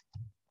theirs.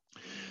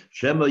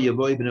 Shema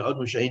Yavoy ben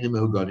Adam Shainim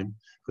Mehugadim,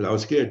 because I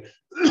was scared.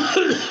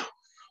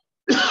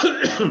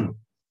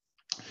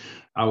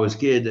 I was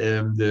scared.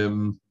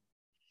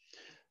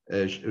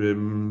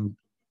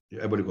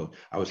 What do you call it?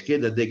 I was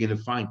scared that they're going to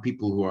find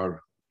people who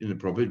are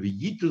inappropriate. And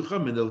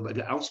they'll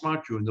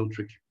outsmart you and they'll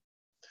trick you.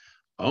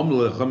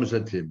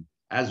 Said to him,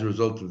 as a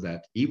result of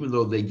that, even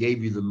though they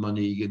gave you the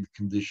money in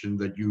condition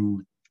that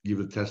you give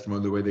a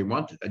testimony the way they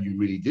wanted, and you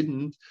really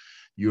didn't,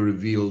 you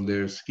revealed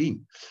their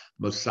scheme.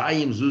 We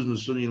give it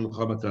to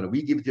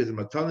you as a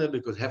matana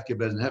because hefke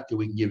bezin hefke,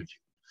 we can give it to you.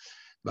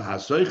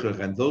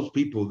 And those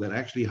people that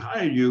actually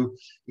hire you,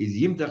 is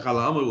yimtach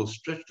al will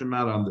stretch them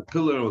out on the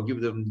pillar or give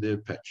them the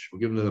patch, or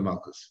give them the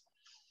malchus.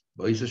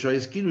 But he says,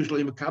 and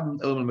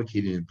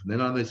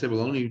then on they say,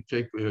 we'll only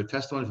take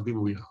testimony from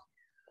people we know.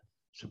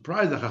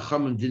 Surprised that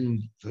Chachamim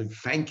didn't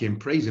thank him,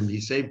 praise him.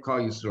 He saved Kal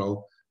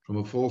Yisrael from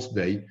a false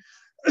day.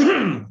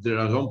 There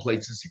are his own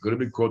places. He could have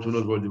been caught. Who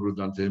knows what they would have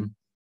done to him?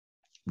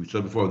 We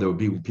said before there would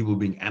be people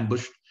being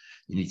ambushed.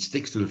 You need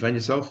sticks to defend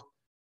yourself.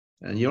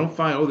 And you don't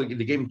find,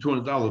 they gave him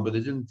 $200, but they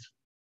didn't,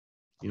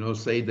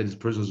 say that his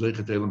person is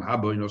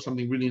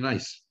something really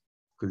nice.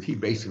 Because he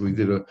basically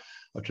did a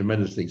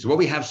tremendous thing. So what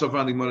we have so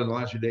far in the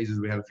last few days is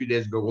we had a few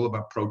days ago all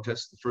about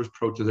protests, the first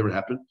protest ever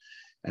happened.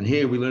 And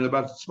here we learn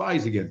about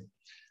spies again.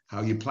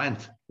 How you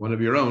plant one of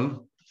your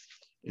own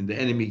in the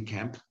enemy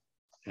camp,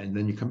 and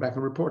then you come back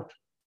and report.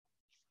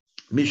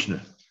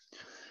 Mishnah.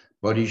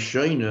 But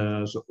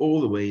Ishayna, so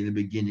all the way in the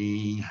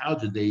beginning, how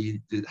did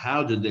they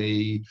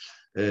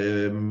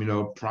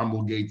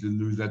promulgate the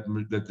news that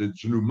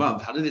it's a new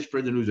month? How did they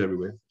spread the news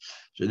everywhere?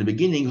 So in the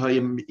beginning,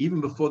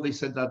 even before they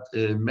sent out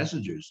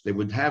messengers, they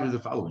would have the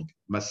following: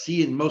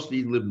 Masiyan,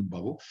 mostly live in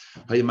bubble.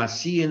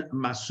 Masiyan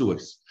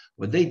masuas.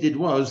 What they did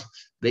was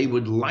they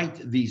would light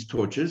these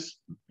torches,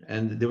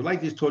 and they would light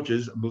these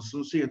torches. We'll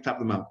soon see on top of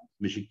the mountain.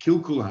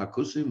 Mishikilkul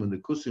hakusim, when the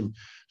kusim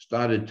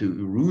started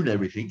to ruin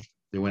everything.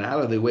 They went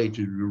out of their way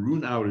to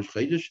ruin our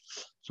Chedesh.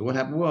 So what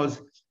happened was,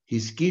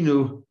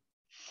 Hiskinu.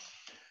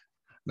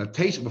 Now,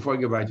 Taisa, before I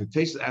get right to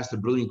Taisa, asked a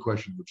brilliant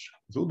question, which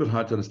is a little bit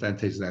hard to understand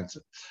Taisa's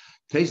answer.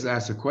 Taisa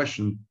asked a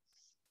question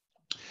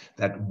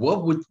that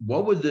what would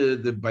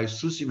the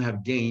Baisusim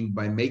have gained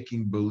by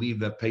making believe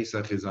that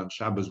Pesach is on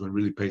Shabbos when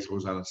really Pesach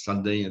was on a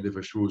Sunday and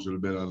therefore Shavuos would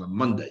have been on a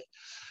Monday?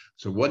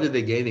 So what did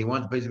they gain? They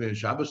wanted Pesach to be on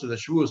Shabbos so that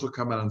Shavuos will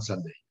come out on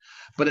Sunday.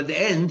 But at the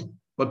end,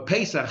 but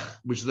Pesach,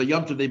 which is the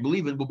Yom Tov they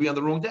believe in, will be on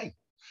the wrong day.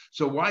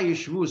 So why is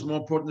Shavuos more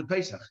important than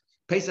Pesach?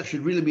 Pesach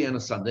should really be on a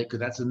Sunday because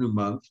that's a new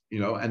month,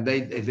 and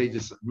they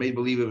just made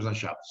believe it was on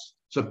Shabbos.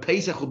 So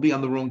Pesach will be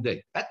on the wrong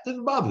day. That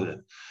didn't bother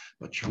them.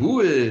 But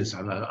Shavuos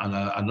on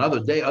another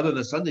day other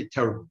than Sunday,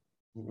 terrible.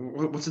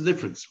 What's the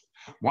difference?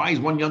 Why is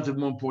one Yom Tov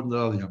more important than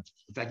the other Yom Tov?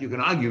 In fact, you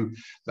can argue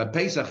that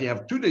Pesach, you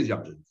have 2 days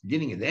Yom Tov,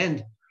 beginning and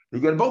end. You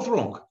got both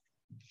wrong.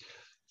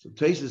 So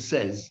Taisa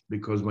says,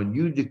 because when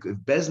if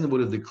Bezin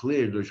would have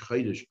declared Rosh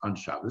Chodesh on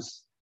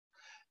Shabbos,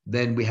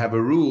 then we have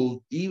a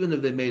rule, even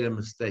if they made a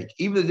mistake,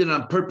 even if they did it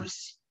on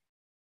purpose,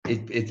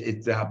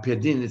 it's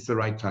the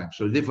right time.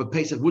 So therefore,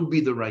 Pesach would be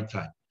the right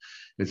time.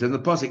 It says in the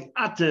pasuk,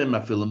 "Atem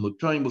afilu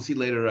mutayim." We'll see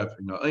later.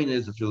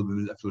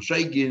 Afilu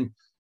shaygin,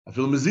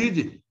 afilu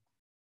mezidin.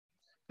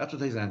 That's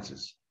what his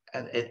answers,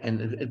 and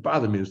it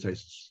bothered me. His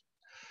thesis.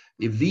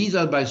 If these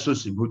are by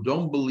Susim who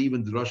don't believe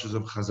in the drushes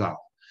of Chazal,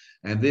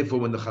 and therefore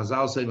when the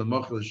Chazal say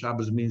the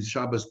Shabbos means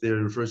Shabbos, there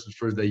refers to the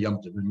first day Yom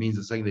Tov, it means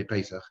the second day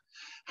Pesach.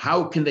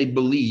 How can they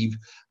believe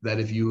that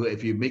if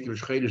you make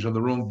Rosh Chodesh on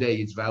the wrong day,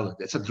 it's valid?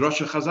 It's a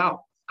drusha Chazal.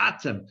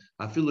 Atem,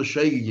 afilu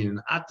shaygin,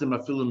 atem,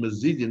 afilu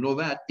mezidin, all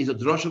that is a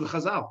drush of the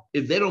Chazal.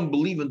 If they don't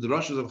believe in the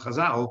drushes of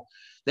Chazal,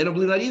 they don't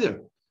believe that either.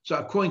 So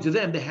according to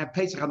them, they have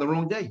Pesach on the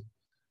wrong day.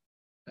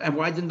 And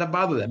why didn't that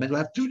bother them? And they'll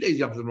have 2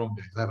 days up to the wrong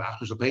day. They'll have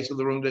Achus Pesach on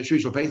the wrong day,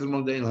 Shush Pesach on the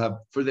wrong day, and they'll have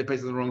first day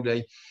Pesach on the wrong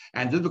day.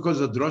 And just because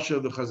of the drasha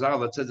of the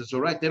Chazal that says it's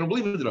all right, they don't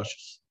believe in the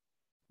drashas.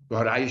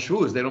 But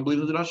Ayeshuas, they don't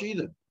believe in the drasha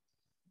either.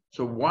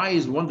 So why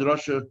is one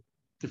drasha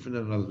different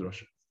than another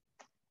drasha?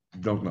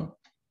 Don't know.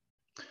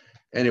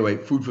 Anyway,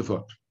 food for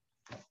thought.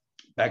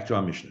 Back to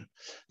our Mishnah.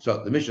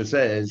 So the Mishnah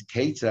says,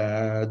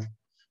 Ketzad.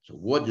 So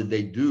what did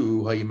they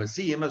do? This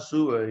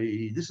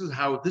was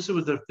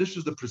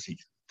the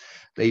procedure.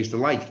 They used to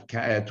light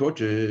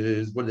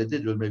torches. What they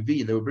did was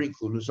maybe they would bring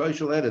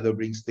they would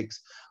bring sticks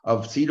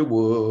of cedar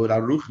wood,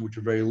 aruch, which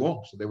are very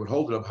long. So they would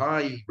hold it up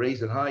high,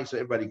 raise it high, so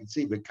everybody could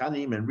see the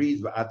kanim and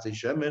reeds,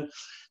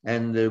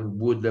 and the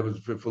wood that was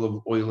full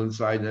of oil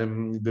inside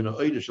them,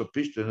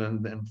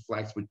 and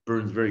flax, which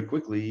burns very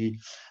quickly.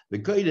 The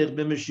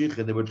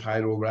they would tie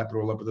it all, wrap it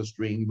all up with a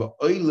string. But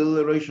they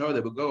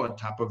would go on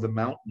top of the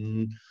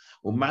mountain.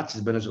 They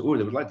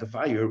would light the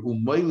fire.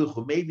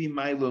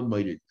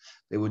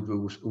 They would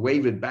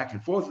wave it back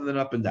and forth and then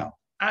up and down.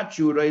 Then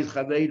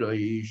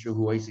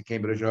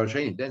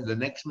the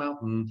next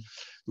mountain,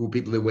 there were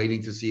people there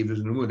waiting to see if there's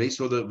a new moon. They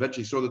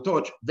eventually saw the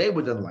torch. They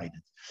would then light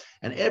it.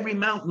 And every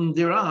mountain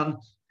they're on,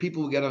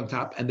 people would get on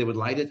top and they would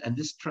light it. And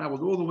this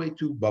traveled all the way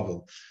to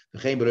Bavel.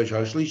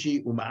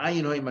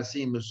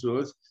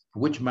 For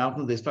which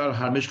mountain? They started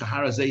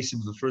Harazaisim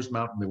was the first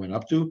mountain they went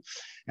up to.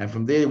 And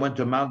from there they went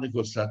to a mountain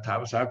called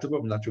Sartava.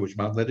 I'm not sure which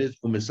mountain that is.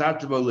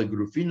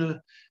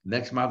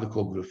 Next mountain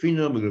called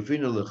Grufina,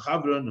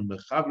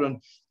 Lechavron,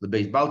 the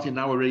base Baltin,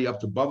 now already up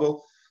to Bavel.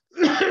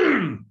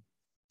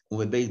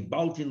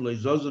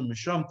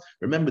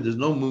 Remember, there's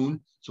no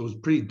moon, so it's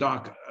pretty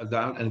dark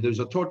down, and there's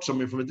a torch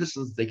somewhere from a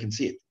distance, they can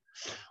see it.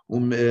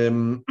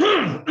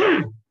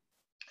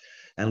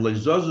 And they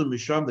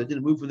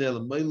didn't move from there.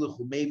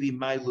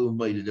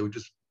 They would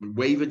just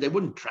wave it. They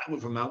wouldn't travel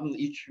from mountain,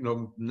 each,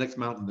 next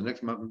mountain, the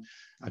next mountain,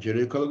 until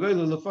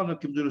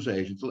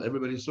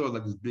everybody saw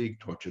like this big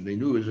torch, and they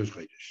knew it was a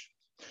Chodesh.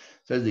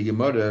 Says the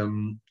Gemara,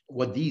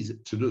 what these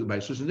by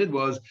Susan did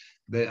was,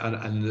 they,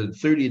 on the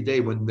 30th day,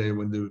 when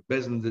the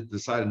Bezin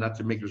decided not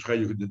to make Rosh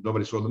Chodesh because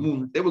nobody saw the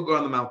moon, they would go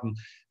on the mountain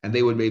and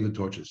they would wave the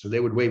torches. So they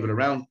would wave it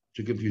around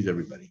to confuse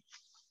everybody.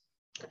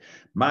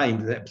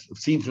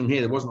 Seen from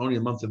here, it wasn't only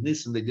the month of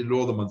Nisan, they did it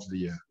all the months of the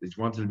year. They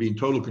wanted to be in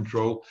total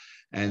control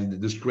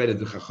and discredit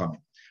the Chachamim.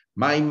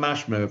 My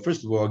mashma,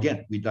 first of all,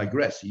 again, we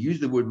digress. You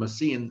use the word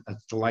masian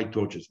to light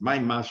torches. My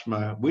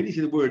mashma, where do you see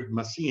the word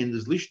masian?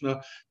 There's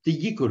lishna to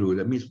yikoru,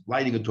 that means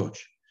lighting a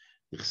torch.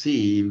 You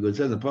see, because it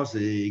says in the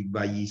pasuk,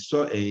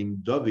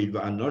 Vayisoim David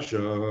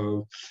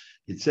va'anosha.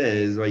 It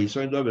says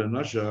Vayisoim David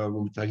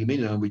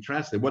va'anosha. We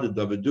translate, what did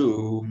David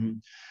do?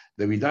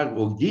 That we did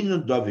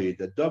Ogdina David,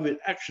 that David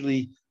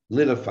actually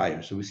lit a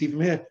fire. So we see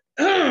from here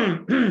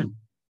that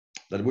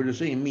what we're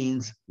saying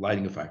means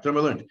lighting a fire. So I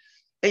learned.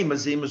 They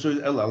made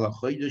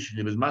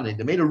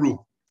a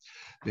rule.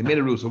 They made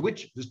a rule. So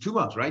there's 2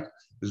 months, right?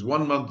 There's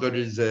 1 month that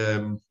is,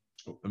 and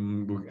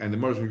the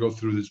more we go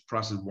through this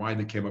process, why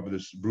they came up with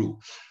this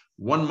rule.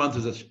 1 month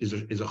is a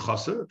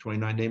chaser, a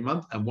 29-day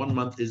month, and 1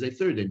 month is a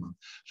 30-day month.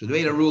 So they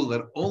made a rule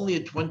that only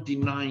a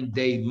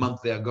 29-day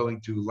month they are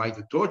going to light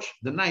the torch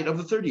the night of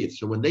the 30th.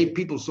 So when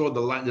people saw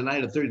the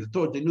night of the 30th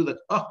torch, they knew that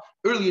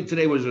earlier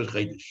today was Rosh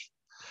Chodesh.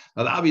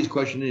 Now the obvious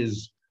question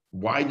is,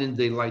 why didn't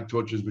they light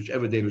torches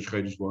whichever day Rosh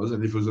Chodesh was?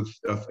 And if it was the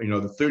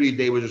 30th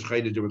day was Rosh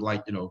Chodesh, they would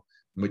light the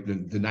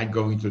night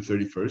going into the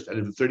 31st, and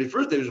if the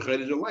 31st day was Rosh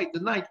Chodesh, they would light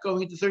the night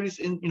going into 30th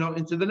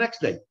into the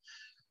next day.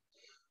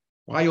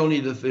 Why only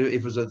if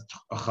it was a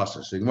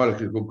chasser? So the Gemara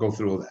could go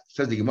through all that.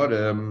 Says the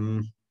Gemara,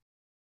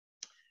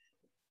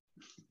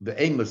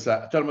 the aim was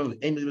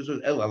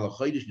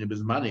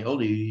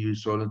only you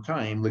saw it in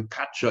time, the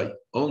katchay,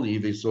 only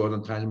if they saw it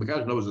in time, no,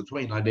 it was a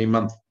 29-day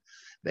month.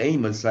 The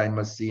aim was and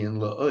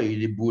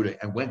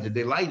when did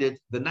they light it?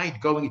 The night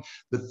going,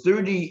 the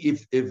 30,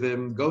 if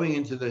going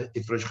into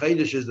if Rosh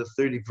Chodesh is the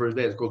 31st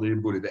day, it's called the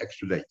Ribura, the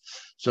extra day.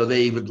 So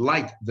they would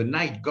light the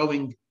night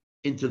going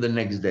into the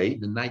next day,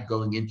 the night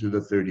going into the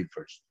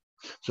 31st.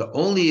 So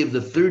only if the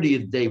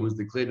 30th day was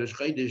declared Rosh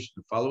Chodesh,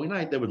 the following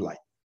night they would light.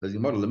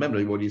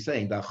 Remember what he's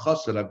saying. So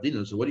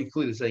what he's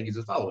clearly saying is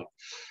the following: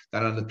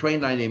 that on the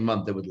 29th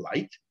month they would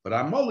light, but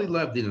on only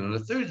left in on the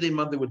 30th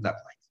month they would not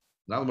light.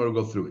 Now we'll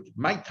go through it.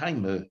 My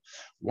time,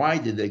 why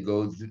did they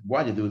do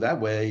it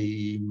that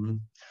way?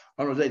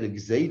 I'll tell you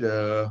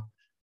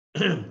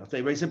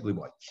very simply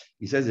why.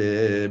 He says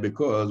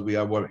because we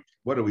are worried.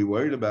 What are we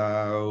worried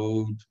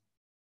about?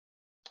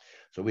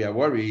 So we are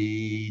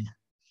worried.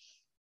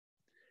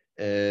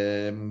 What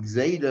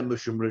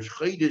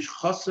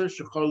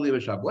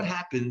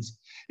happens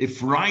if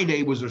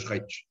Friday was Rosh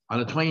Chodesh? On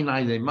a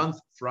 29-day month,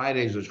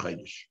 Friday is Rosh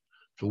Chodesh.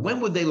 So when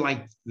would they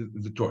light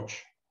the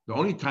torch? The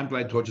only time to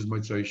light torch is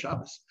Motzei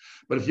Shabbos.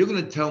 But if you're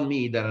going to tell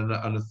me that on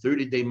a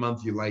 30-day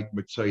month you light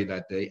Motzei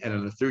that day, and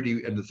on the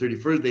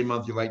 31st day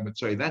month you light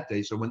Motzei that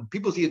day, so when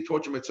people see a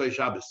torch on Motzei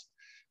Shabbos,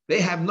 they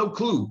have no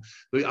clue.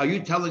 Are you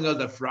telling us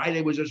that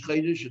Friday was Rosh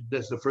Chodesh?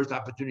 That's the first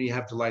opportunity you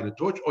have to light a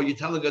torch? Or are you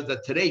telling us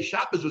that today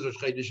Shabbos was Rosh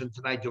Chodesh and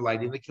tonight you're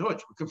lighting the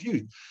torch? We're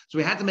confused. So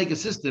we had to make a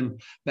system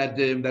that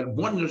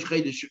one Rosh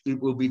Chodesh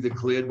will be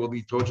declared, will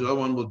be torch, the other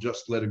one will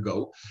just let it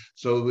go.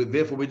 So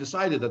therefore we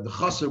decided that the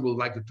chasser will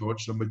light the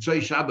torch. So Motzei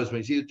Shabbos, when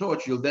you see the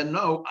torch, you'll then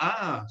know,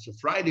 so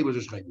Friday was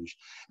Rosh Chodesh.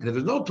 And if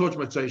there's no torch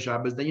Motzei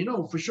Shabbos, then you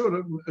know for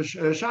sure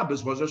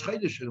Shabbos was Rosh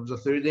Chodesh and it was a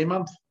 30-day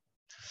month.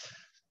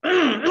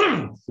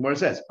 What it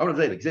says, I want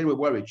to say, because they were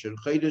worried. If a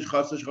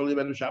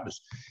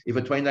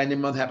 29th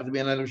month happened to be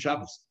on night of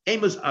Shabbos,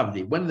 Amos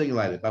Avdi, when they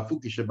light it,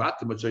 Bafuki Shabbat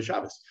to Motzei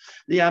Shabbos.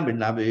 The Amin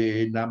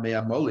Nabi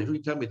Amol, if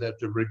you tell me that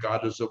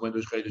regardless of when the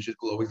Chodesh is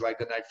always like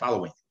the night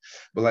following.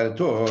 But like the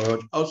Torah,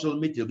 also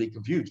you'll be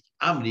confused.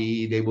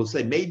 Amni, they will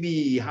say,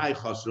 maybe High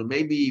Chosr,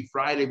 maybe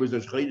Friday was the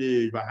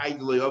Chodesh, but High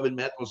Delay Oven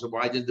Metal, so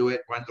why didn't do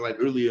it? Why didn't light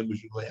earlier and we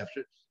should lay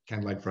after?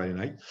 Kind of like Friday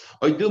night.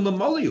 Or Dilma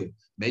Moliu.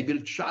 Maybe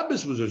the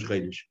Shabbos was Rosh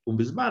Chodesh.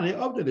 Bizmane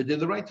of they did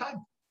the right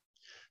time.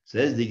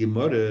 Says the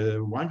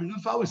Gemara, why don't you do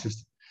the following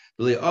system?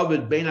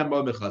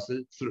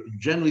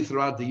 Generally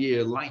throughout the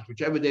year, light,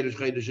 whichever day Rosh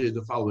Chodesh is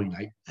the following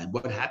night. And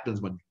what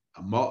happens when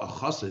a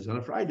chassid is on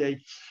a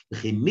Friday?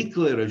 And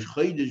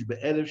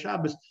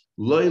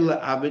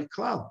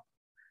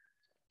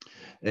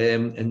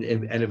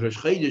if Rosh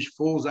Chodesh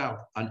falls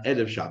out on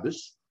Erev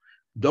Shabbos,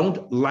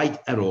 don't light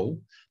at all.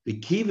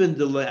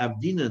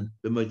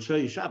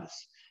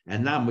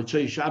 And now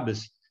Motzei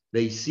Shabbos,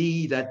 they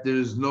see that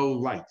there's no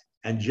light.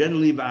 And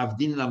generally, they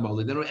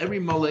know every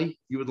mole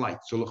you would light.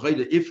 So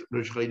if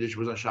Rosh Chodesh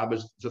was on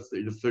Shabbos, the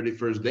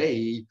 31st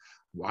day,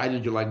 why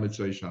did you light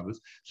Motzei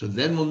Shabbos? So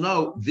then we'll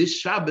know this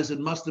Shabbos, it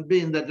must have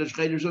been that Rosh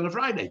Chodesh was on a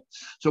Friday.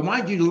 So why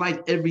do you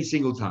light every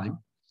single time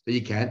that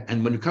you can?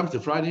 And when it comes to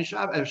Friday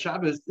and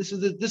Shabbos, this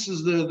is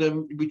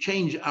the we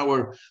change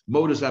our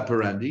modus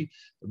operandi.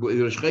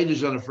 If Rosh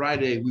Chodesh on a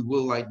Friday, we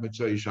will light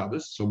Motzei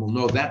Shabbos, so we'll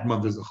know that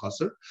month is a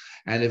chasser.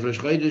 And if Rosh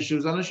Chodesh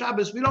is on a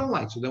Shabbos, we don't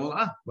light, so then we'll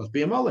must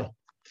be a mole.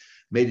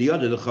 Made the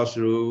other the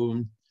chasser.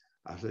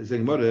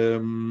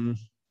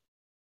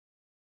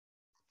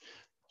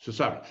 So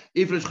sorry.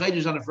 If Rosh Chodesh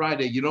is on a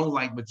Friday, you don't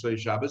like Motzei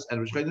Shabbos, and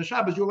Rosh Chodesh on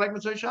Shabbos, you'll like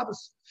Motzei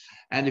Shabbos.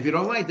 And if you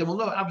don't like, then we'll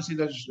know obviously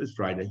that it's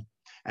Friday.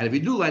 And if you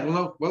do light,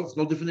 well, it's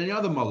no different than any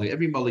other mole.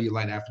 Every mole you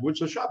light afterwards,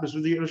 so Shabbos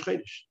was the Rosh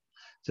Chodesh.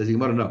 Says the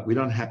Gemara, no, we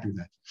don't happy with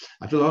that.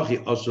 I feel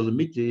also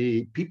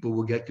people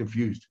will get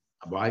confused.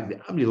 Why? The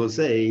Amni will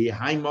say,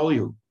 "Hi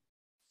Moliu."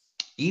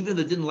 Even if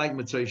they didn't like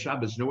Motzei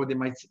Shabbos, you know what they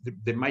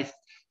might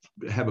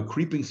have a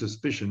creeping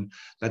suspicion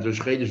that Rosh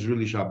Chodesh is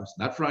really Shabbos,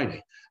 not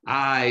Friday.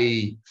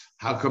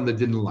 How come they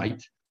didn't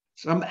light?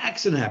 Some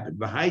accident happened.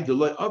 Behind the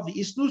law of the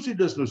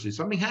Isnusi,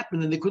 something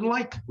happened and they couldn't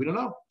light. We don't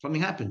know.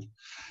 Something happened.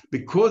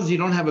 Because you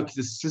don't have a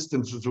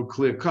system so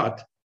clear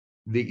cut,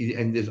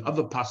 and there's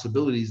other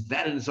possibilities,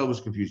 that in itself is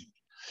confusing.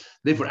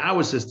 Therefore,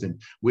 our system,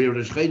 where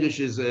Rosh Chodesh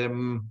is a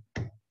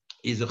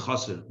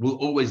chaser, we'll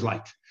always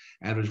light.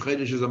 And Rosh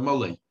Chodesh is a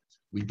mole,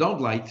 we don't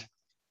light,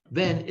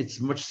 then it's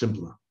much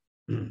simpler.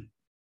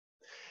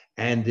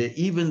 And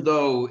even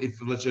though, if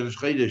let's say Rosh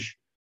Chodesh,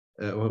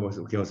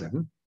 okay, one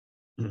second.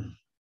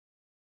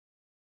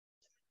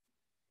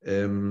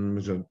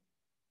 So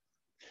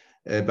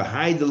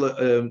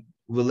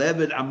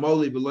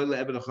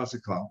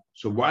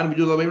why don't we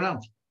do it the way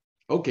around?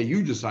 Okay,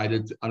 you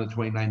decided on a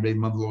 29-day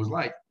month will always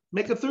light.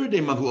 Make a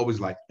 30-day month will always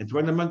light, and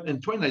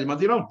 29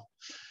 month you don't.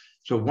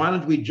 So why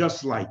don't we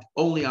just light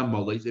only on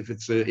moles? If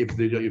Rosh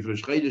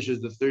Chodesh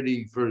is the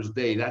 31st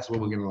day, that's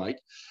when we're going to light.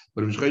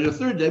 But if Rosh Chodesh is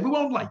the 3rd day, we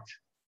won't light.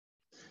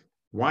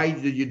 Why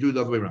did you do it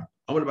the other way around?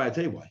 I'm going to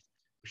tell you why.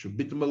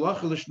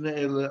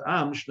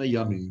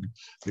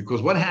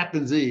 Because what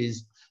happens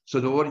is,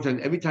 so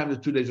every time there's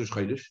 2 days of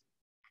Chodesh,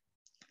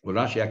 well,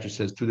 Rashi actually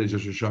says 2 days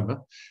of Rosh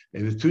Hashana.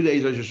 If it's 2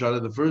 days of Rosh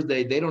Hashana, the first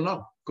day, they don't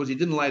know, because he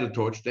didn't light a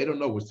torch. They don't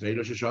know was today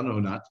Rosh Hashana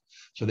or not.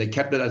 So they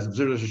kept it as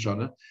observed Rosh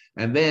Hashana.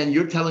 And then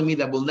you're telling me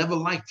that we'll never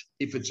light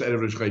if it's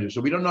Rosh Chodesh.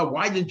 So we don't know.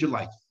 Why didn't you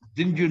light?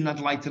 Didn't you not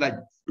light today?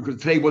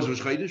 Because today was Rosh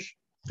Chodesh?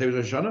 Today was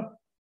Rosh Hashana?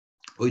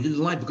 Or you didn't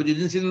light because you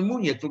didn't see the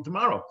moon yet till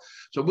tomorrow.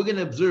 So we're going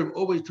to observe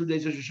always 2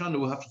 days of Rosh Hashana.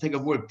 We'll have to take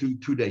off work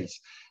 2 days.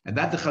 And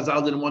that the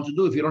Chazal didn't want to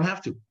do if you don't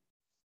have to.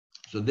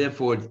 So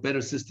therefore, it's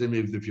better system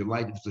if you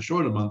light, if it's a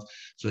shorter month.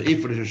 So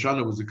if Rosh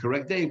Hashana was the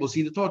correct day, we'll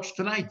see the torch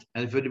tonight.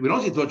 And if we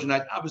don't see the torch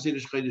tonight, obviously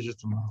Rosh Chodesh is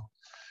tomorrow.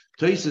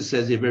 Tosfos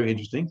says here, very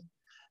interesting,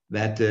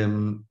 that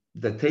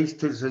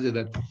Tosfos says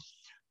that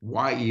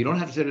why you don't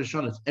have to say Rosh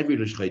Hashana, it's every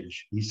Rosh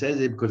Chodesh. He says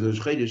it because Rosh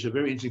Chodesh is a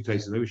very interesting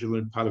Tosfos. Maybe we should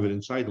learn part of it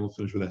inside, and we'll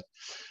finish with that.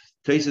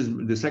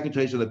 Tosfos, the second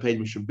Tosfos on the page,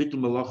 Mishabitul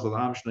Malach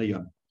L'Am Shnei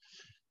Yom.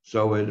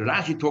 So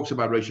Rashi talks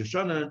about Rosh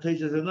Hashana, and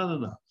Tosfos says,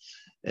 no.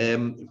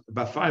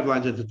 About 5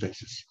 lines into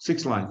Tosfos,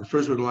 6 lines. The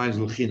first word line is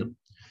L'Chinam.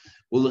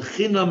 Well,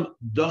 L'Chinam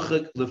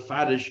Dochek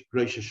L'Farish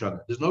Rosh Hashana.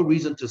 There's no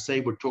reason to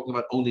say we're talking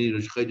about only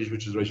Rosh Chodesh,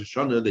 which is Rosh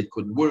Hashana. They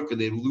couldn't work and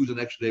they lose an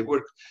extra day of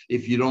work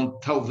if you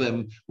don't tell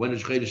them when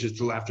Rosh Chodesh is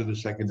till after the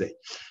 2nd day.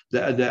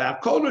 The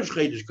Akol Rosh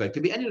Chodesh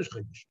could be any Rosh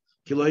Chodesh.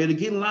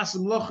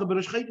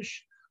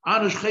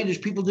 On Rosh Chodesh,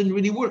 people didn't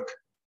really work.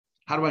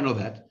 How do I know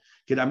that?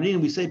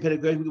 We say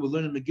pedagogy. We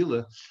learn in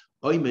Megillah.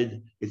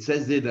 It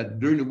says there that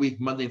during the week,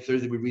 Monday and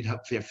Thursday, we read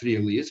 3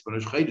 Aliyahs, but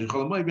Rosh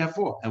Chodesh, we have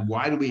 4. And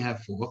why do we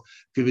have 4?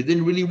 Because we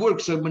didn't really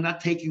work, so we're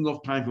not taking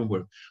off time from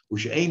work.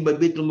 Like Rosh Chodesh,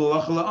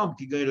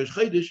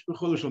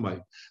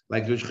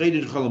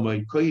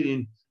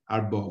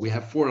 we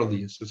have 4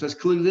 Aliyahs. So it says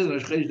clearly that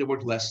Rosh Chodesh they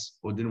worked less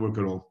or didn't work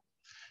at all.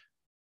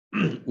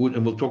 And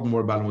we'll talk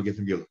more about it when we get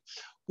to Gillah.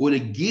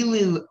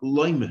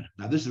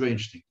 Now this is very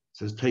interesting. It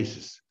says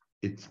Tosfos.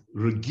 it's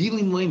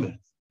regilim leimer.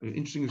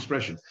 Interesting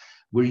expression.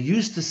 We're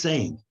used to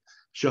saying,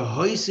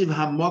 "Shahoisiv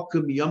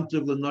hamakom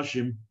yomtiv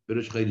lenoshim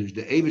b'Rosh Chodesh."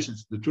 The Eibush,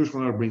 the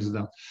Tushmanar brings it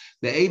down.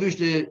 The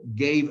Eibush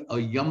gave a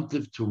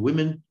yomtiv to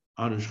women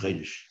on Rosh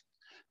Chodesh,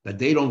 that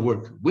they don't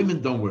work.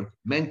 Women don't work.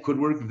 Men could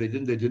work if they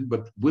didn't. They didn't.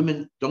 But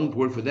women don't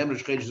work. For them,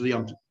 Rosh Chodesh is a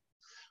yomtiv.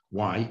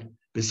 Why?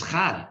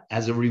 B'schar,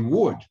 as a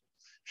reward.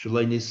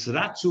 Shalei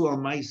nisratzu al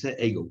ma'aseh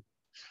egel,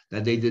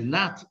 that they did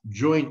not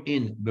join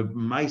in the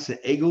ma'aseh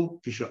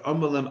egel. Kisha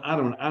amalem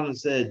Aaron. Aaron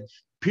said,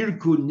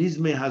 "Pirku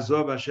nizme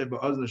hazov asher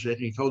ba'ozna sheikh."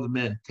 He told the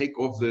men, "Take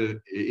off the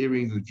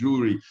earrings, the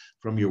jewelry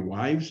from your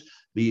wives."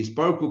 The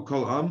isparku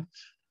kol am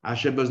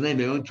asher ba'oznei.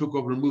 They only took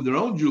off, removed their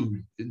own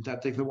jewelry. Didn't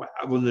that take the wife?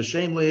 When the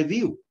shame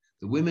le'aviu.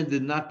 The women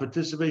did not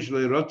participate.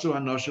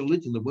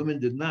 The women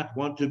did not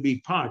want to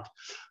be part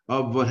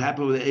of what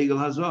happened with the Egel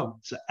Hazov.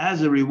 So,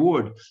 as a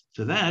reward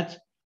to that,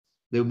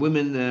 the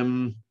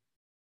women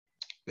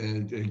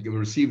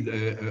received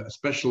a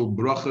special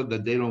bracha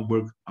that they don't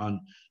work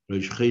on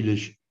Rosh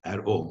Chodesh at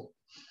all,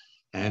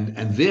 and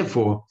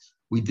therefore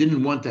we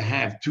didn't want to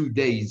have 2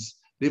 days.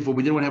 Therefore,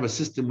 we didn't want to have a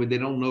system where they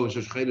don't know Rosh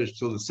Chodesh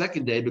till the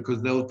second day,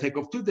 because they'll take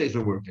off 2 days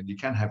of work, and you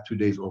can't have 2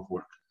 days off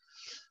work.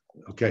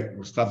 Okay,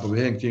 we'll stop over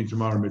here and continue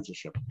tomorrow.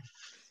 Mitzvah.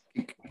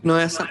 Can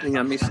I ask something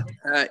I missed?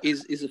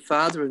 Is a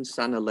father and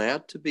son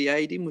allowed to be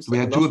Eidim? We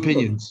had two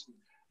opinions.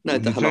 No,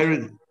 the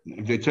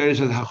Torah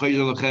says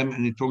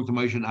and he talked to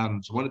Moshe and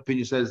Aaron. So one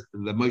opinion says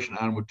that Moshe and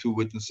Aaron were 2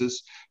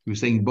 witnesses. He was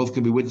saying both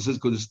can be witnesses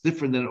because it's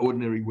different than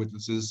ordinary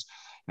witnesses,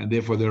 and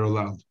therefore they're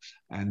allowed.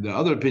 And the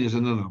other opinion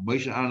says no,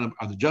 Moshe and Aaron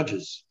are the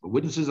judges. But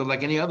witnesses are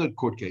like any other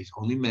court case,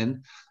 only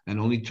men and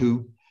only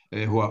 2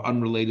 who are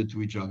unrelated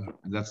to each other,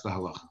 and that's the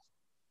halacha.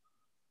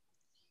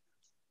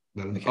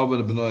 That an Av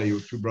and a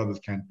Benoi, 2 brothers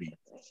can't be.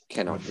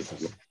 Cannot be.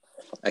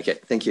 Okay,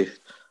 thank you.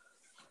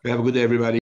 Have a good day, everybody.